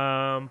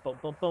 I'll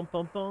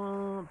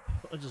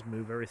just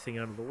move everything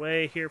out of the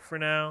way here for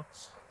now.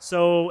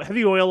 So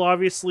heavy oil,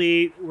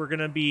 obviously, we're going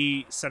to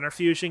be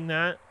centrifuging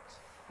that.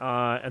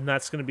 And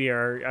that's going to be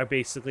our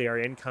basically our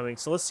incoming.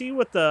 So let's see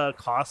what the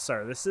costs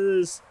are. This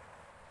is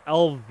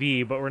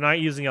LV, but we're not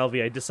using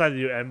LV. I decided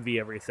to do MV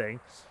everything.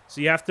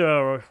 So you have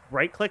to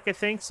right click, I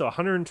think. So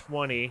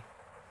 120,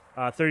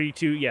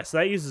 32. Yes, so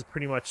that uses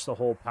pretty much the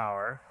whole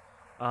power.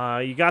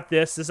 You got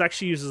this. This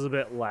actually uses a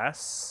bit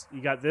less.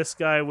 You got this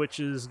guy, which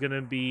is going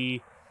to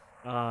be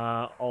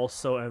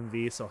also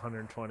MV, so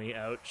 120.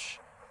 Ouch.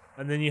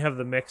 And then you have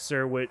the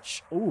mixer,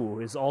 which,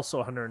 ooh, is also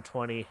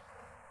 120.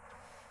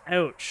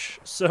 Ouch.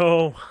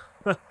 So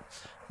this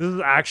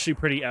is actually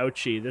pretty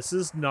ouchy. This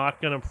is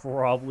not going to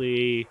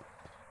probably...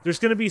 There's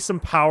going to be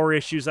some power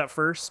issues at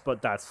first,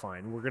 but that's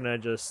fine. We're going to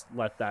just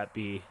let that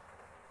be.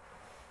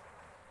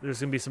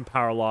 There's going to be some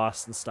power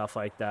loss and stuff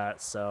like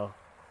that, so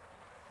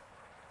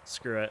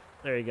screw it.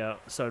 There you go.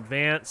 So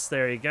advance,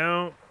 there you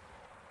go.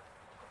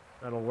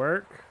 That'll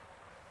work.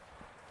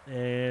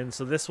 And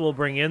so this will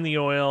bring in the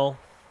oil.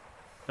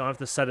 Don't have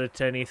to set it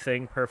to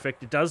anything.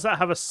 Perfect. It does not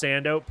have a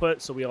sand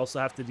output, so we also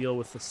have to deal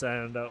with the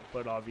sand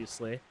output,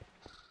 obviously.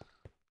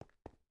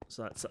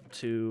 So that's up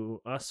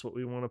to us, what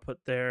we want to put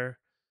there.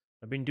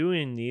 I've been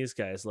doing these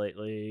guys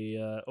lately,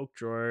 oak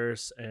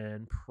drawers,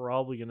 and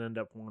probably gonna end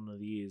up one of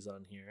these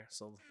on here.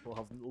 So we'll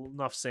have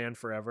enough sand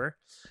forever.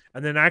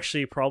 And then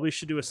actually probably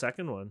should do a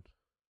second one.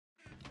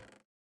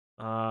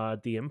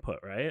 The input,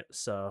 right?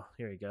 So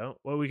here we go.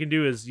 What we can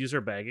do is use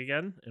our bag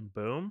again, and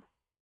boom.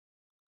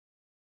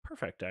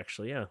 Perfect,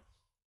 actually, yeah.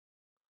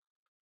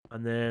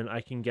 And then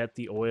I can get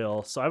the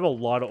oil. So I have a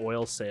lot of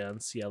oil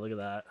sands. Yeah, look at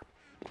that.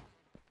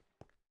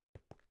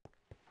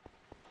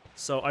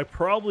 So I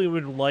probably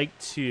would like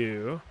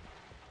to...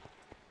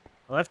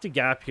 I'll have to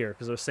gap here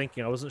because I was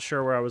thinking I wasn't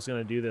sure where I was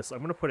going to do this. I'm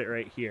going to put it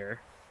right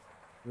here.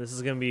 This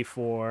is going to be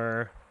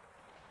for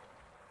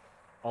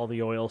all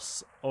the oil.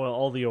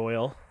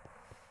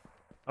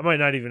 I might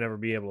not even ever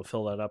be able to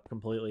fill that up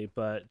completely,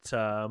 but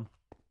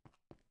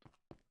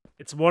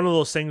it's one of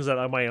those things that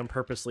I might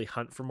unpurposely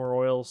hunt for more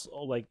oils,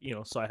 like, you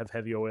know, so I have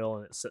heavy oil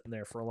and it's sitting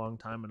there for a long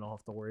time and I don't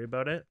have to worry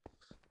about it.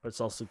 But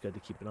it's also good to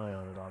keep an eye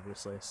on it,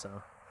 obviously,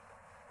 so.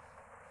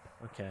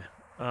 Okay.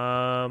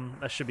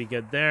 That should be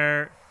good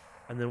there.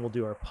 And then we'll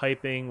do our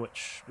piping,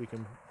 which we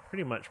can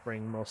pretty much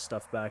bring most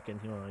stuff back in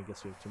here. Well, I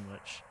guess we have too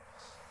much.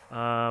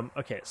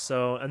 Okay,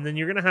 so, and then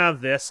you're going to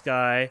have this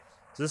guy.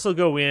 So this will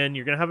go in.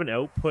 You're going to have an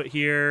output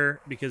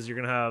here because you're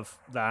going to have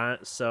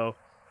that. So,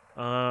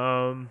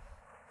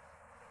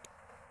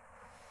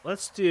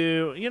 let's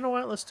do, you know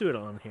what? Let's do it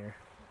on here.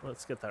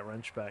 Let's get that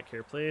wrench back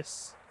here,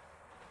 please.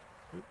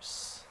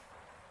 Oops.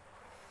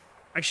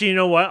 Actually, you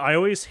know what? I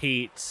always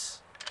find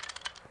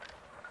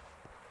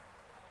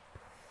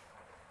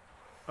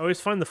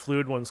the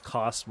fluid ones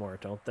cost more,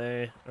 don't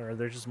they? Or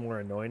they're just more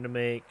annoying to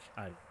make.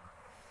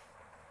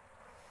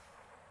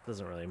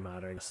 Doesn't really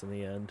matter, I guess, in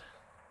the end.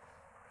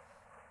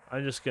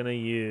 I'm just gonna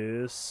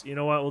use... You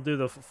know what? We'll do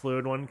the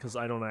fluid one because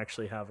I don't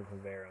actually have a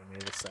conveyor on me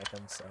this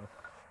second, so...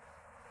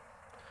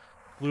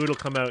 Fluid will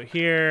come out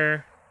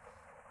here.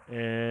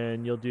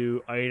 And you'll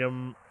do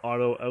item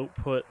auto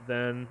output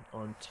then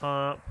on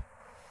top.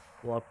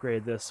 We'll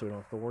upgrade this so we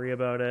don't have to worry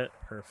about it.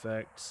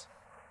 Perfect.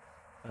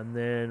 And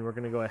then we're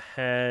going to go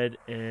ahead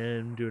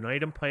and do an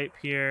item pipe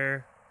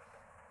here.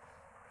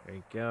 There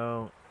you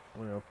go.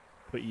 We're going to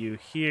put you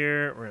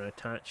here. We're going to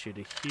attach you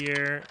to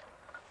here.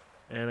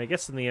 And I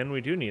guess in the end we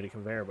do need a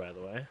conveyor, by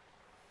the way.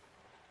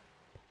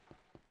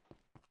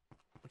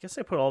 I guess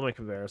I put all my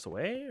conveyors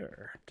away,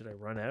 or did I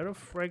run out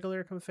of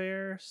regular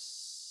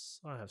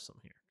conveyors? I have some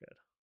here.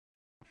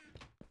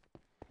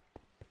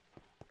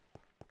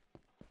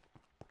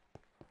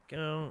 Good.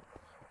 Go.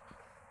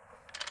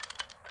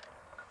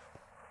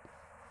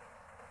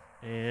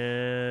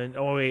 And,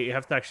 oh wait, you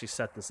have to actually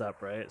set this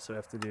up, right? So we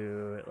have to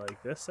do it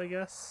like this, I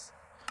guess.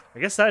 I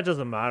guess that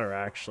doesn't matter,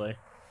 actually.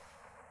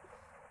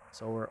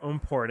 So we're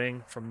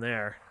importing from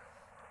there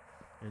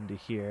into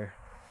here.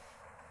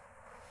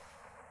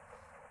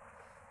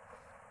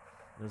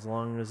 As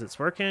long as it's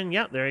working,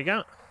 yeah, there you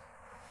go.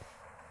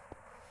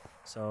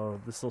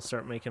 So this will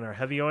start making our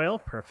heavy oil.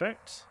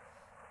 Perfect.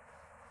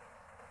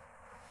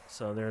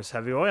 So there's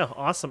heavy oil.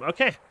 Awesome.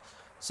 Okay.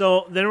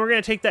 So then we're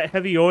going to take that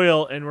heavy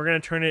oil and we're going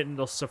to turn it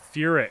into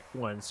sulfuric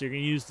one. So you're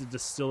going to use the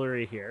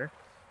distillery here.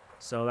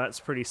 So that's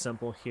pretty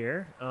simple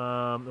here.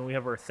 And we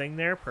have our thing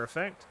there.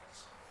 Perfect.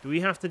 Do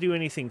we have to do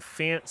anything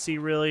fancy,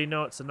 really?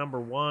 No, it's a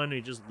number 1.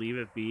 We just leave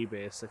it be,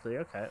 basically.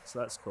 Okay, so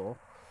that's cool.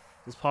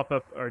 Let's pop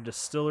up our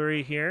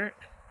distillery here.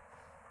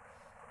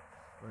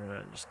 We're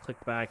going to just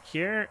click back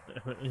here.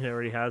 It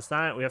already has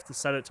that. We have to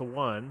set it to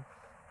 1.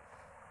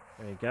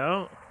 There you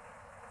go.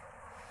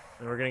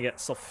 And we're going to get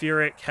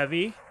sulfuric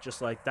heavy,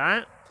 just like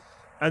that.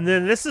 And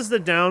then this is the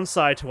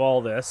downside to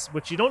all this,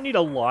 which you don't need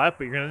a lot,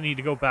 but you're going to need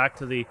to go back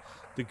to the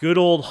good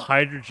old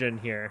hydrogen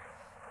here.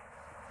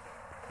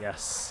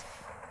 Yes.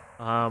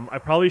 I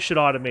probably should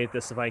automate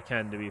this if I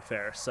can, to be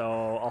fair.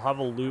 So I'll have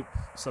a loop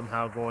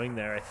somehow going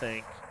there, I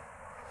think.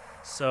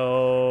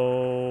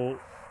 So,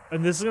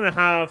 and this is going to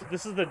have,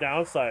 this is the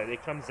downside.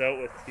 It comes out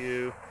with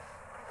 2.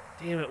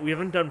 Damn it, we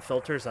haven't done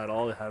filters at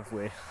all, have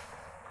we?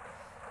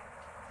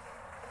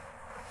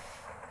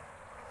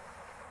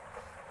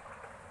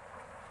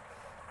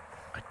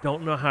 I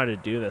don't know how to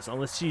do this,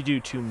 unless you do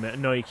too many.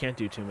 No, you can't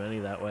do too many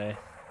that way.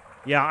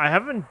 Yeah, I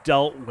haven't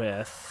dealt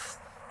with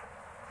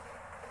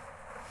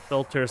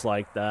filters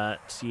like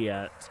that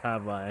yet,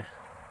 have I?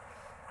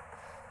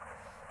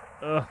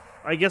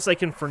 I guess I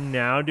can for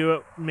now do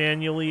it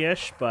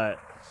manually-ish, but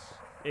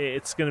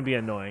it's going to be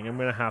annoying. I'm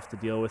going to have to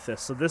deal with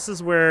this. So this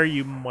is where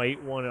you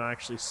might want to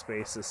actually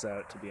space this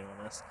out, to be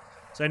honest.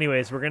 So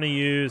anyways, we're going to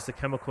use the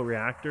chemical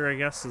reactor, I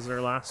guess, is our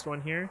last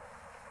one here.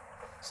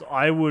 So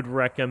I would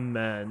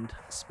recommend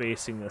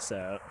spacing this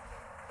out.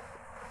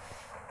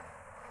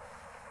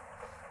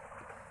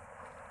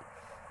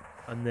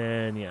 And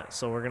then, yeah,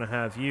 so we're going to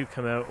have you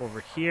come out over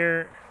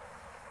here.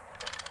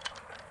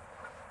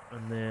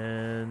 And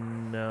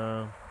then,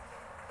 I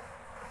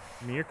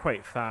mean, you're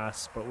quite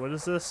fast, but what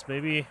is this?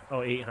 Maybe,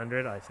 oh,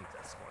 800? I think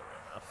that's more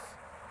than enough.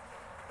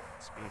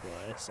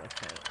 Speed-wise,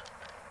 okay.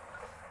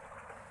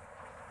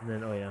 And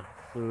then, oh yeah,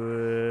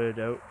 fluid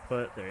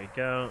output, there you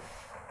go.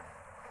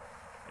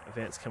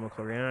 Advanced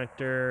chemical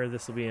reactor,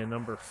 this will be a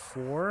number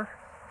 4.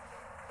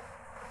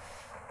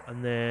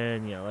 And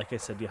then, yeah, like I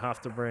said, you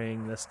have to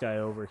bring this guy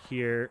over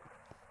here.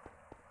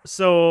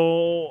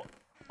 So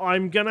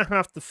I'm going to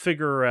have to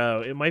figure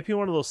out, it might be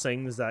one of those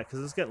things that,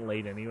 because it's getting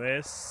late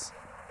anyways,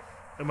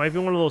 it might be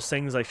one of those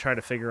things I try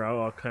to figure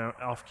out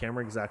off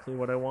camera exactly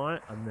what I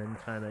want, and then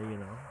kind of, you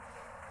know,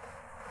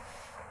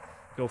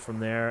 go from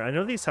there. I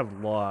know these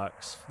have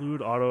locks.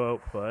 Fluid auto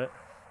output.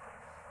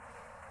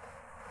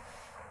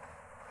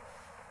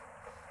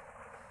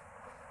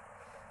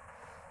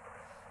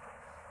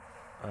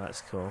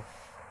 That's cool.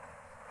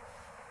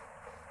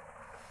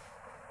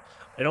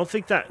 I don't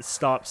think that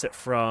stops it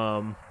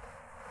from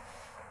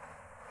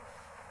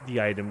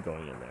the item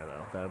going in there,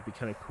 though. That would be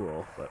kind of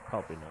cool, but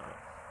probably not.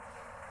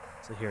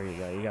 So here you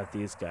go. You got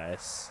these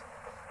guys.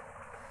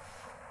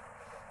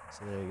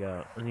 So there you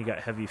go. And you got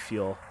heavy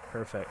fuel.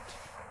 Perfect.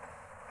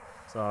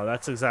 So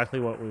that's exactly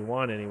what we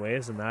want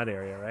anyways in that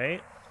area,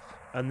 right?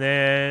 And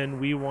then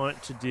we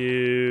want to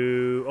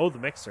do... Oh, the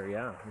mixer,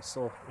 yeah. We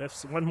have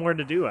one more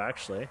to do,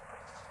 actually.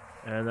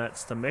 And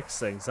that's to mix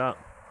things up.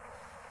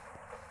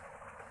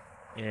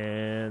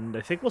 And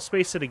I think we'll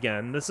space it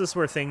again. This is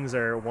where things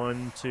are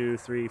 1, 2,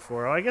 3,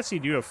 4. Oh, I guess you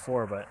do have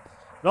 4, but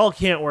it all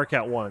can't work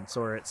at once,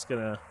 or it's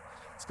gonna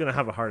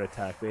have a heart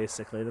attack.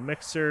 Basically, the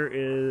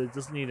mixer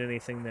doesn't need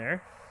anything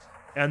there,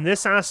 and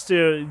this has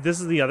to.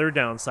 This is the other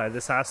downside.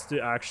 This has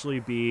to actually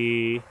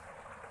be.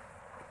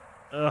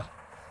 So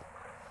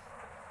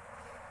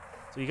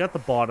you got the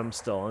bottom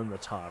still and the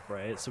top,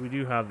 right? So we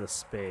do have the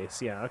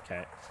space. Yeah.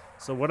 Okay.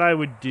 So what I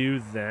would do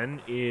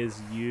then is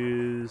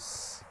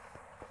use.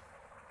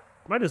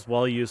 Might as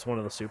well use one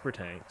of the super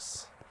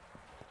tanks.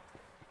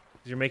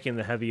 You're making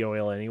the heavy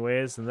oil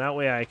anyways, and that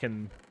way I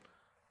can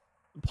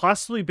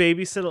possibly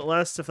babysit it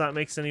less if that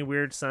makes any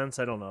weird sense.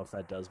 I don't know if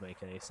that does make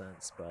any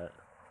sense, but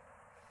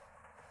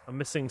I'm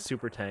missing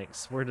super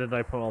tanks. Where did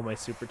I put all my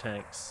super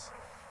tanks?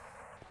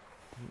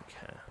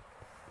 Okay.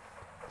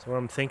 So what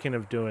I'm thinking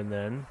of doing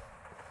then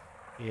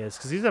is,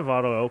 because these have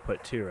auto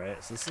output too,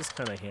 right? So this is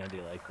kind of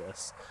handy like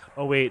this.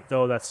 Oh wait,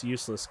 though that's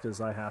useless because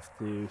I have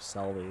to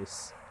sell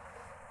these.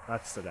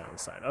 That's the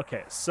downside.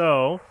 Okay,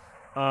 so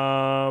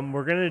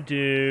we're gonna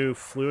do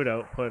fluid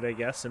output, I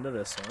guess, into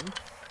this one.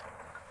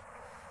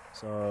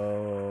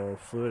 So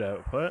fluid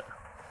output.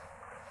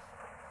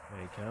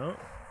 There you go.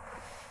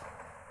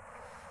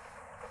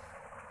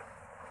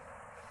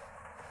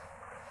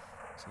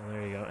 So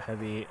there you go.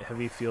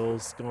 Heavy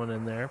fuels going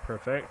in there.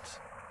 Perfect.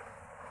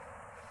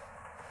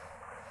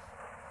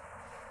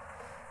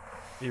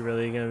 You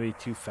really gonna be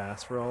too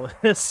fast for all of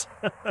this?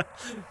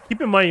 Keep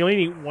in mind, you only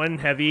need 1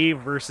 heavy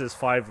versus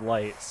 5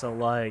 light. So,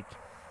 like,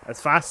 as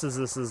fast as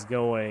this is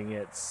going,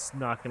 it's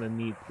not gonna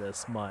need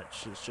this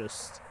much.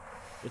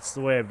 It's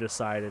the way I've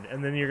decided.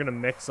 And then you're gonna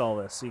mix all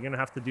this. So you're gonna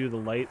have to do the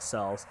light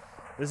cells.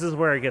 This is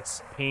where it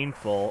gets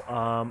painful.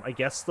 I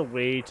guess the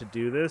way to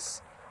do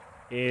this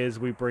is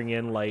we bring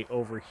in light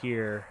over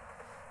here,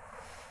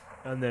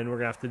 and then we're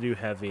gonna have to do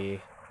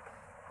heavy.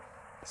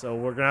 So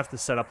we're gonna have to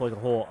set up like a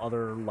whole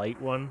other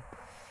light one.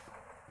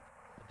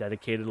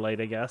 Dedicated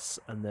light, I guess,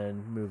 and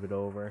then move it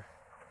over.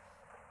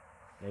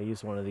 Yeah,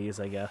 use one of these,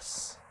 I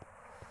guess.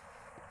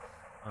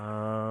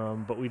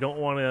 But we don't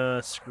want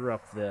to screw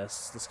up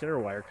this. Let's get our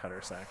wire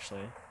cutters,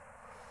 actually.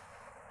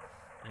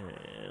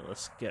 And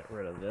let's get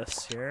rid of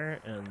this here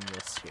and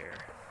this here.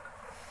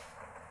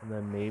 And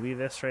then maybe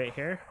this right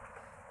here.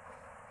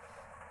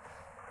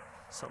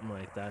 Something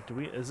like that.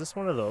 Is this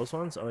one of those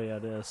ones? Oh yeah,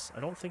 it is. I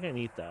don't think I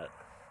need that.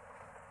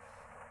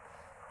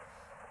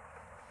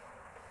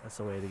 That's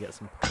a way to get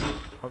some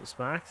pumps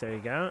back. There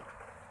you go.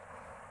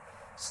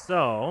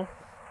 So,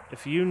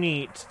 if you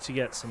need to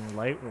get some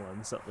light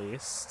ones at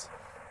least.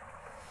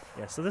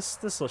 Yeah, so this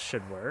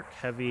should work.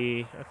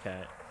 Heavy,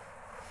 okay.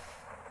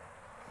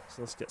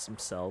 So let's get some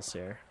cells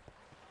here.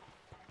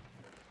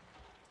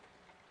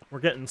 We're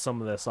getting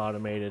some of this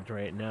automated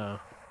right now.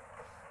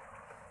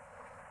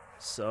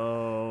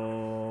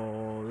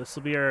 So this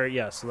will be our,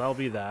 yeah, so that'll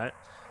be that.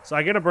 So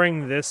I gotta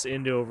bring this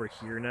into over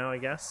here now, I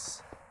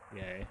guess.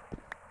 Yay.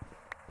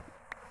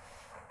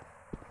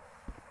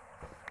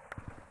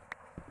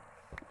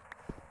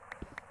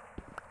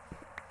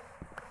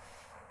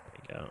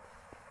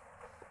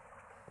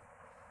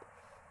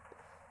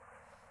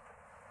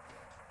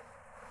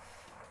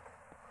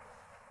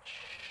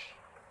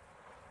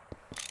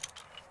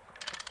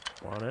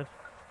 Wanted.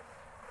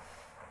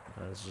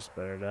 It's just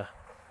better to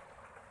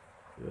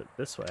do it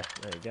this way.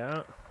 There you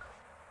go.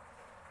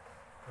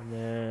 And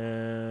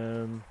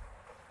then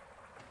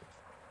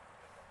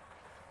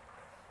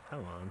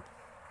come on.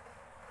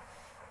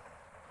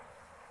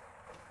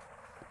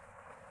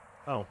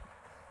 Oh.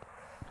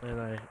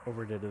 And I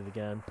overdid it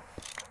again.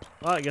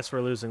 Well, I guess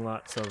we're losing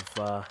lots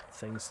of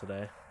things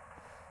today.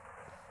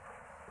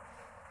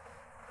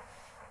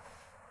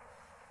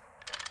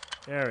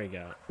 There we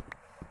go.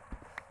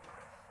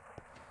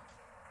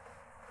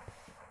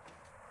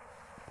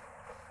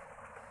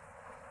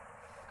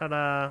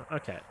 Ta-da!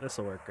 Okay, this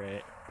will work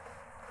great.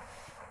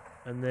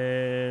 And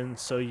then,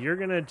 so we're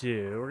gonna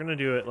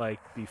do it like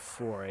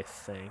before, I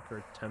think, or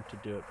attempt to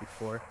do it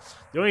before.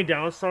 The only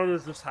downside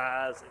is this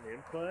has an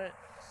input,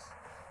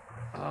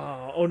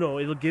 Oh no,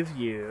 it'll give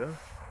you.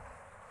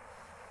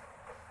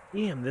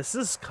 Damn, this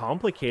is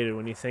complicated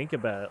when you think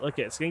about it. Look,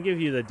 it's gonna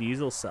give you the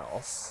diesel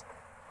cells,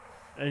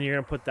 and you're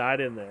gonna put that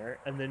in there,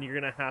 and then you're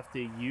gonna have to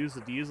use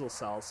the diesel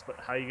cells. But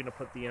how are you gonna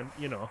put the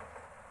you know?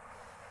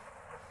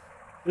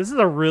 This is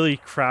a really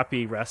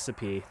crappy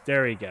recipe.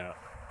 There we go.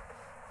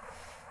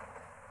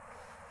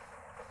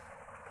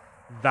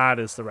 That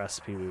is the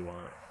recipe we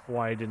want.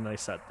 Why didn't I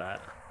set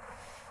that?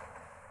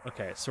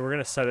 Okay, so we're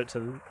gonna set it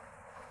to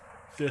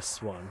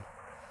this one.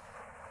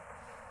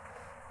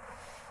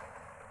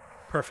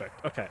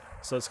 Perfect. Okay,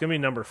 so it's gonna be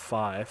number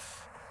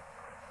 5.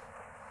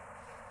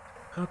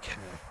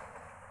 Okay,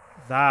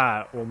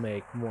 that will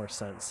make more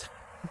sense.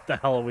 What the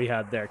hell we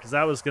had there? Because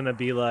that was gonna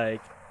be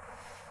like,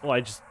 well,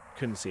 I just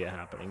couldn't see it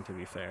happening. To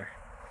be fair,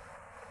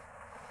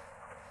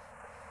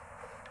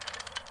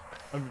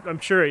 I'm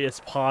sure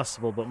it's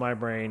possible, but my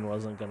brain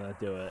wasn't gonna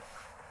do it.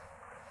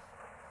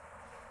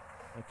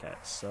 Okay,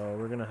 so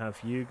we're gonna have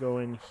you go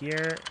in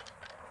here,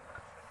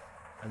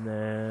 and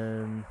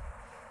then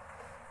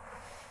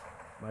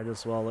might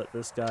as well let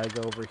this guy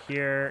go over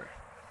here.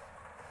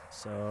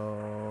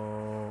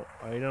 So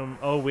item.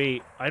 Oh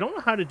wait, I don't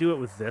know how to do it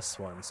with this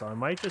one, so I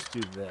might just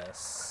do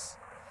this,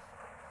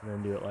 and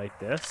then do it like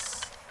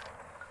this,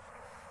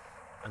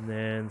 and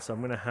then so I'm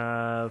gonna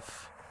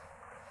have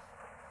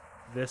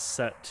this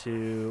set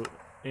to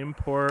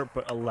import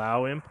but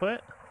allow input.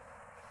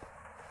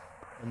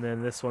 And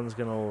then this one's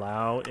going to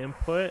allow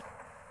input.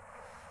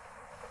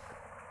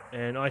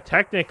 And I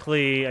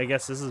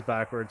guess this is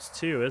backwards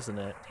too, isn't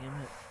it?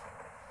 Damn it.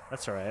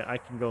 That's alright. I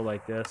can go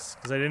like this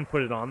because I didn't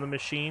put it on the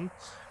machine.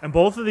 And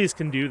both of these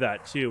can do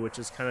that too, which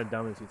is kind of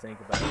dumb if you think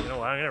about it. You know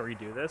what? I'm going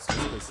to redo this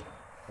because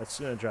that's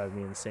going to drive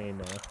me insane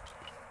now.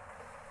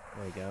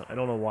 There you go. I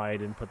don't know why I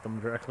didn't put them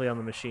directly on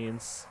the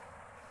machines.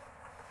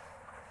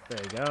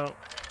 There you go.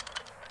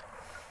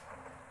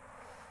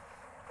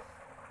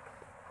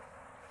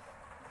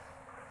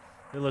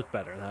 They look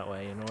better that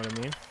way, you know what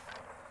I mean?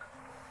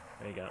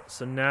 There you go.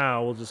 So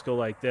now we'll just go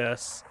like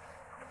this,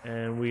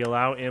 and we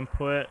allow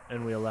input,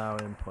 and we allow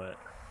input.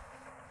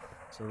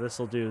 So this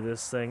will do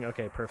this thing.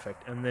 Okay,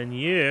 perfect. And then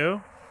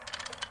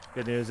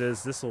good news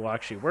is this will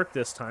actually work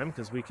this time,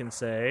 because we can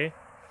say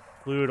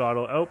fluid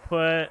auto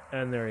output,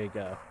 and there you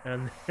go.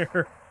 And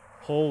there,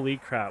 holy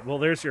crap. Well,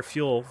 there's your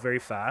fuel very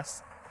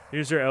fast.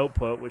 Here's your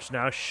output, which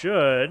now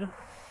should,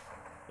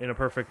 in a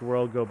perfect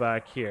world, go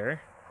back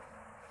here.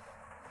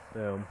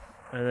 Boom.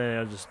 And then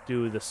I'll just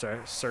do the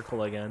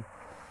circle again.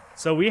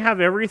 So we have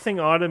everything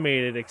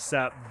automated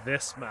except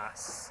this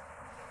mess.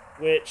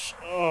 Which,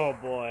 oh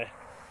boy.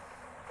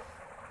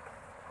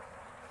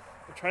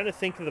 I'm trying to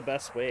think of the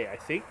best way. I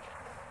think...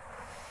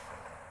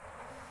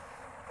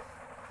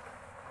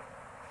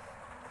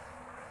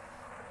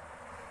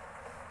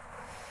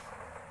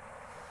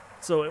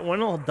 So one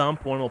will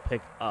dump, one will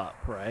pick up,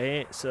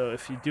 right? So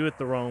if you do it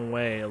the wrong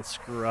way, it'll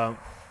screw up.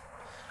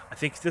 I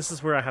think this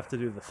is where I have to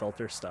do the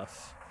filter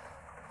stuff.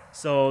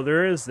 So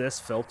there is this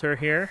filter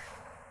here.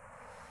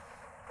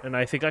 And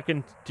I think I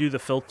can do the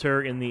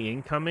filter in the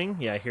incoming.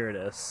 Yeah, here it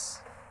is.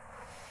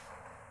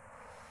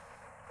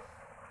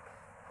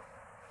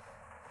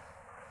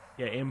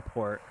 Yeah,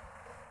 import.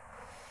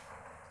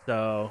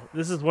 So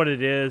this is what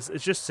it is.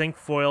 It's just zinc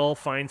foil,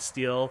 fine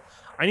steel.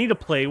 I need to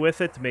play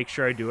with it to make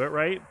sure I do it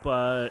right,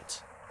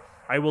 but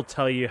I will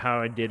tell you how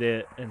I did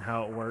it and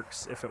how it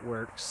works, if it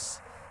works.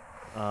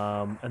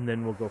 And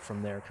then we'll go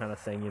from there kind of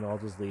thing. You know, I'll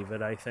just leave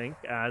it, I think,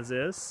 as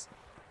is.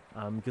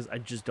 Because I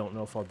just don't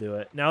know if I'll do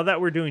it. Now that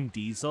we're doing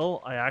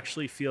diesel, I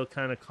actually feel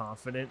kind of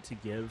confident to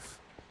give,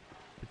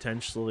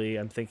 potentially,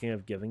 I'm thinking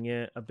of giving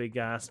it a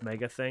big-ass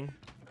mega thing.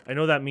 I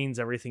know that means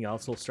everything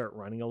else will start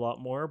running a lot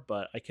more,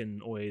 but I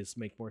can always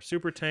make more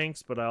super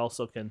tanks, but I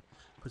also can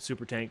put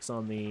super tanks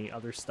on the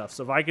other stuff.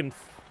 So if I can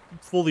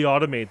fully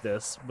automate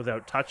this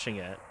without touching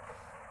it,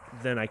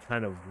 then I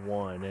kind of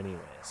won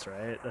anyways,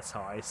 right? That's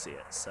how I see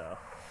it, so...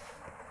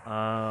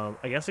 I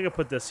guess I could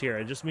put this here.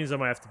 It just means I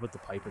might have to put the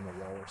pipe in the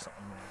wall or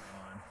something later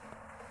on.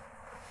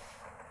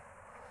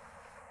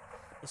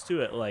 Let's do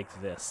it like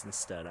this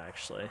instead,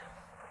 actually.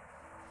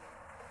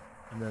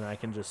 And then I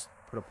can just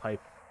put a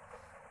pipe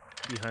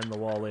behind the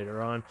wall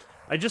later on.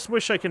 I just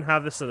wish I can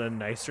have this at a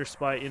nicer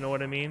spot, you know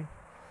what I mean?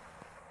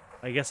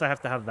 I guess I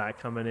have to have that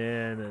coming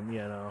in, and, you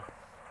know...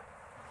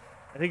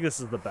 I think this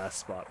is the best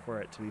spot for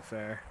it, to be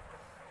fair.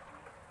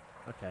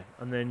 Okay,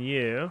 and then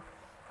you...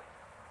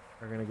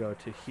 We're going to go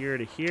to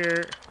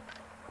here,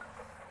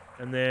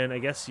 and then I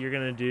guess you're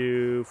going to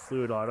do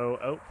fluid auto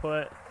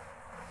output,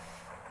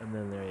 and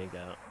then there you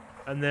go.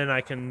 And then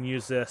I can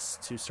use this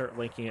to start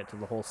linking it to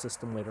the whole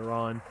system later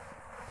on.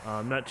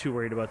 I'm not too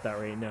worried about that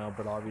right now,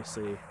 but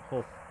obviously,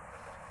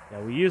 yeah,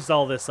 we used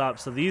all this up.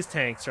 So these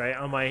tanks, right,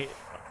 I might,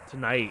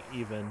 tonight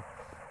even,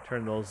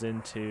 turn those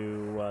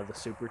into the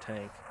super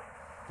tank.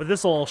 But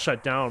this will all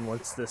shut down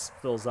once this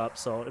fills up,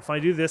 so if I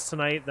do this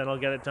tonight, then I'll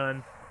get it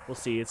done. We'll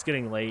see. It's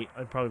getting late.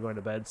 I'm probably going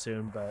to bed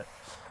soon, but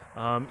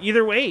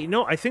either way,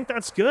 no, I think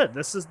that's good.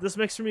 This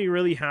makes me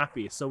really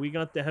happy. So we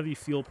got the heavy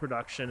fuel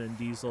production and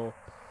diesel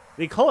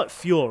They call it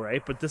fuel,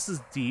 right? But this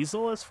is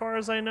diesel as far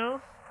as I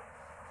know.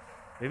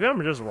 Maybe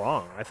I'm just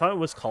wrong. I thought it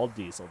was called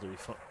diesel, to be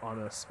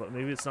honest, but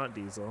maybe it's not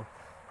diesel.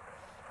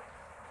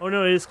 Oh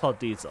no, it is called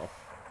diesel.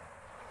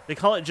 They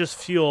call it just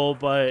fuel,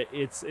 but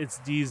it's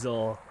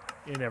diesel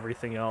in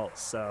everything else.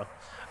 So,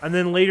 and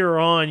then later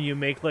on, you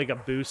make like a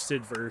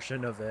boosted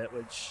version of it,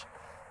 which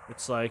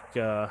it's like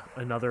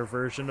another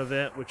version of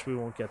it, which we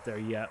won't get there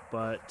yet.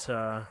 But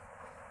I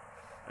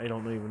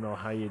don't even know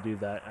how you do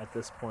that at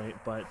this point.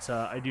 But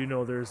I do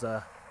know there's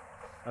a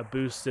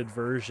boosted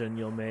version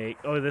you'll make.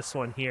 Oh, this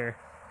one here.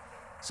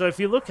 So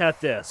if you look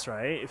at this,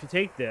 right? If you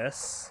take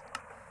this.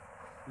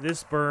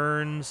 This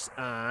burns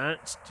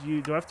at...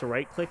 Do I have to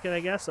right-click it, I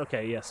guess?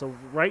 Okay, yeah. So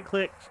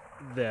right-click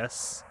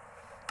this.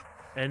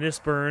 And this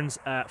burns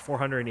at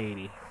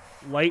 480.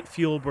 Light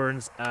fuel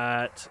burns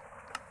at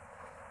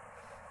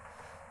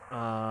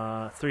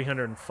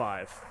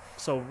 305.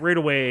 So right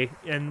away...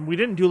 And we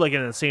didn't do like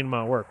an insane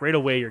amount of work. Right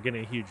away, you're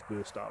getting a huge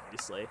boost,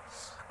 obviously.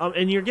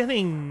 And you're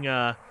getting,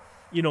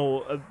 you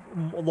know,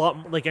 a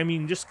lot... Like, I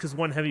mean, just because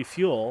one heavy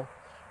fuel...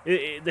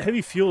 the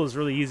heavy fuel is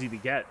really easy to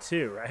get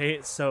too,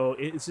 right? So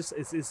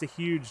it's a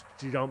huge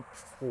jump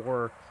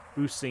for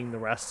boosting the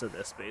rest of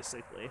this,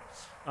 basically.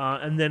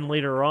 And then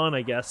later on,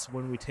 I guess,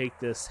 when we take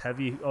this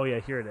heavy... Oh, yeah,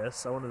 here it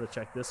is. I wanted to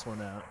check this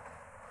one out.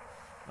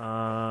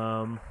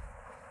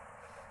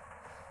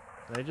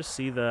 Can I just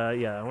see the...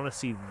 Yeah, I want to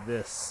see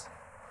this.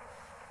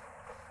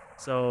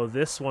 So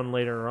this one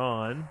later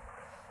on...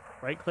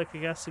 Right-click, I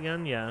guess,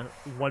 again? Yeah,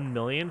 1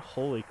 million.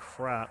 Holy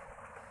crap.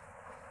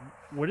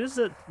 What is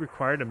it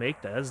required to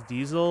make that? It's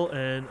diesel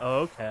and... Oh,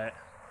 okay.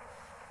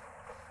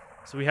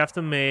 So we have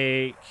to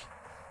make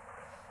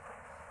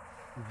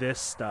this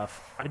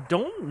stuff. I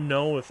don't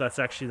know if that's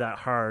actually that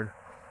hard.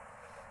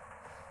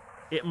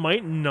 It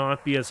might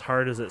not be as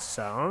hard as it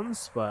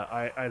sounds, but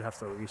I'd have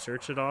to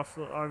research it off,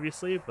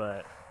 obviously,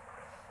 but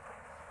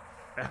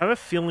I have a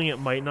feeling it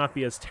might not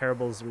be as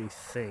terrible as we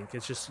think.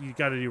 It's just you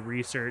got to do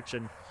research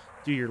and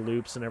do your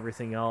loops and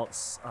everything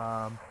else.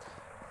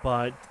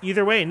 But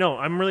either way, no,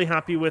 I'm really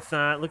happy with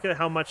that. Look at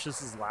how much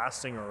this is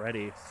lasting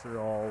already through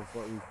all of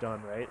what we've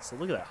done, right? So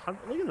look at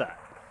that. Look at that.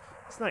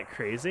 Isn't that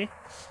crazy?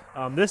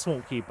 This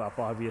won't keep up,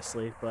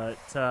 obviously. But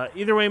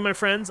either way, my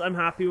friends, I'm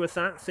happy with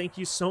that. Thank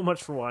you so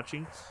much for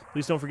watching.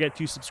 Please don't forget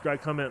to subscribe,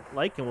 comment,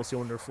 like, and we'll see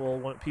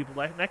wonderful people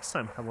next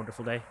time. Have a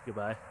wonderful day.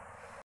 Goodbye.